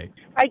other way.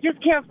 I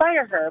just can't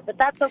fire her, but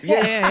that's okay.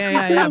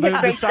 Yeah.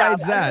 But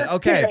besides that,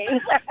 okay.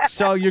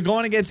 So you're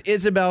going against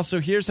Ysabel. So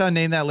here's how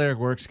Name That Lyric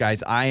works,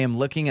 guys. I am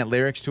looking at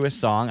lyrics to a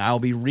song. I'll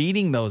be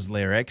reading those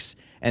lyrics,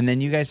 and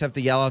then you guys have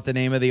to yell out the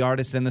name of the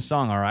artist in the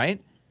song, all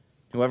right?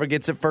 Whoever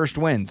gets it first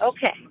wins.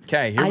 Okay.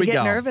 Okay, here we go. I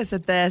get nervous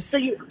at this. So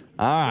all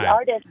right. The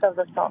artist of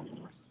the song.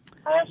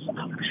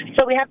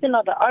 So we have to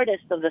know the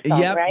artist of the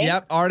song, right?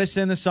 Yep, artist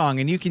in the song.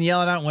 And you can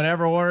yell it out in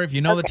whatever order. If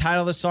you know the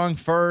title of the song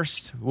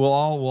first, we'll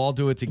all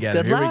do it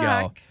together. Good Here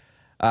luck.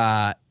 we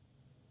go.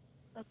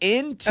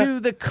 Into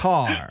the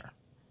car.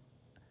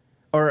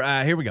 Or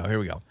here we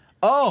go.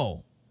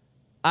 Oh,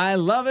 I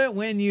love it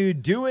when you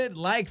do it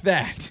like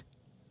that.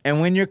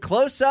 And when you're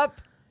close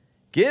up,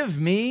 give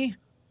me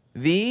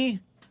the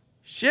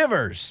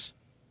shivers.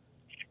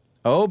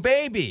 Oh,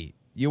 baby,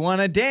 you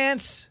want to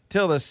dance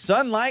till the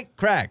sunlight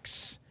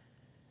cracks.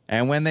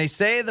 And when they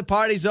say the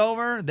party's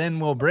over, then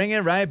we'll bring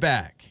it right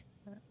back.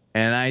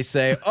 And I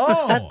say,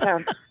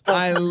 oh,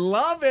 I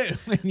love it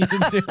when you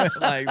do it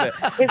like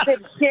that. Is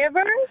it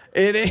Shivers?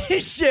 It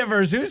is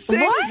Shivers. Who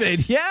sings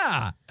it?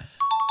 Yeah.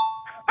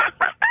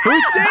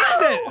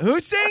 Who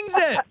sings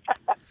it?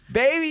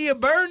 Baby, you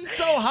burn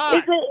so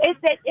hot.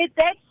 It's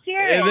Ed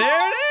Sheeran.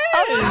 There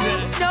it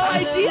is. No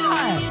idea.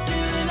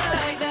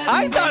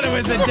 I thought it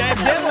was a dead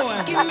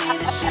giveaway.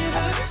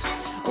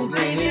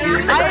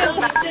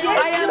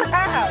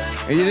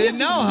 You didn't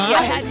know, huh?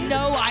 I had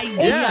no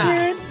idea.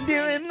 Yeah.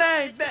 Doing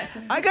like that.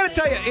 I gotta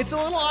tell you, it's a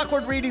little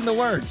awkward reading the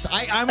words.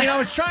 I mean, I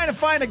was trying to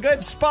find a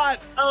good spot.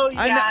 Oh,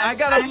 yeah. I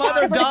got a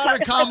mother-daughter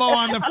combo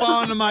on the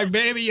phone. I'm like,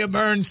 baby, you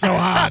burn so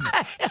hot.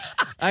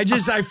 I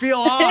feel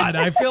odd.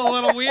 I feel a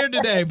little weird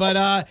today, but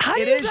How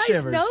it do you is guys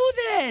Shivers. know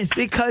this?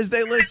 Because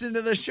they listen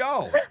to the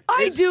show.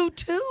 I do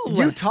too.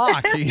 You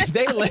talk.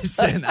 They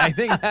listen. I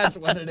think that's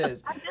what it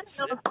is.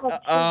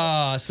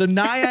 So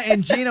Naya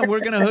and Gina, we're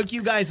going to hook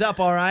you guys up,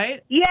 all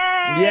right? Yay!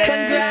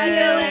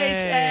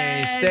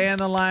 Congratulations. Stay on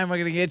the line. We're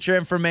going to get your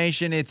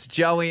information. It's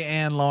Joey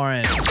and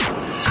Lauren.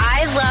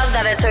 I love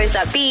that it's always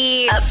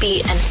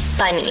upbeat and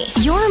funny.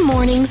 Your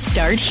mornings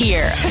start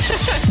here.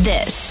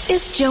 This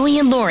is Joey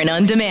and Lauren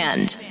on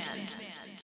Demand.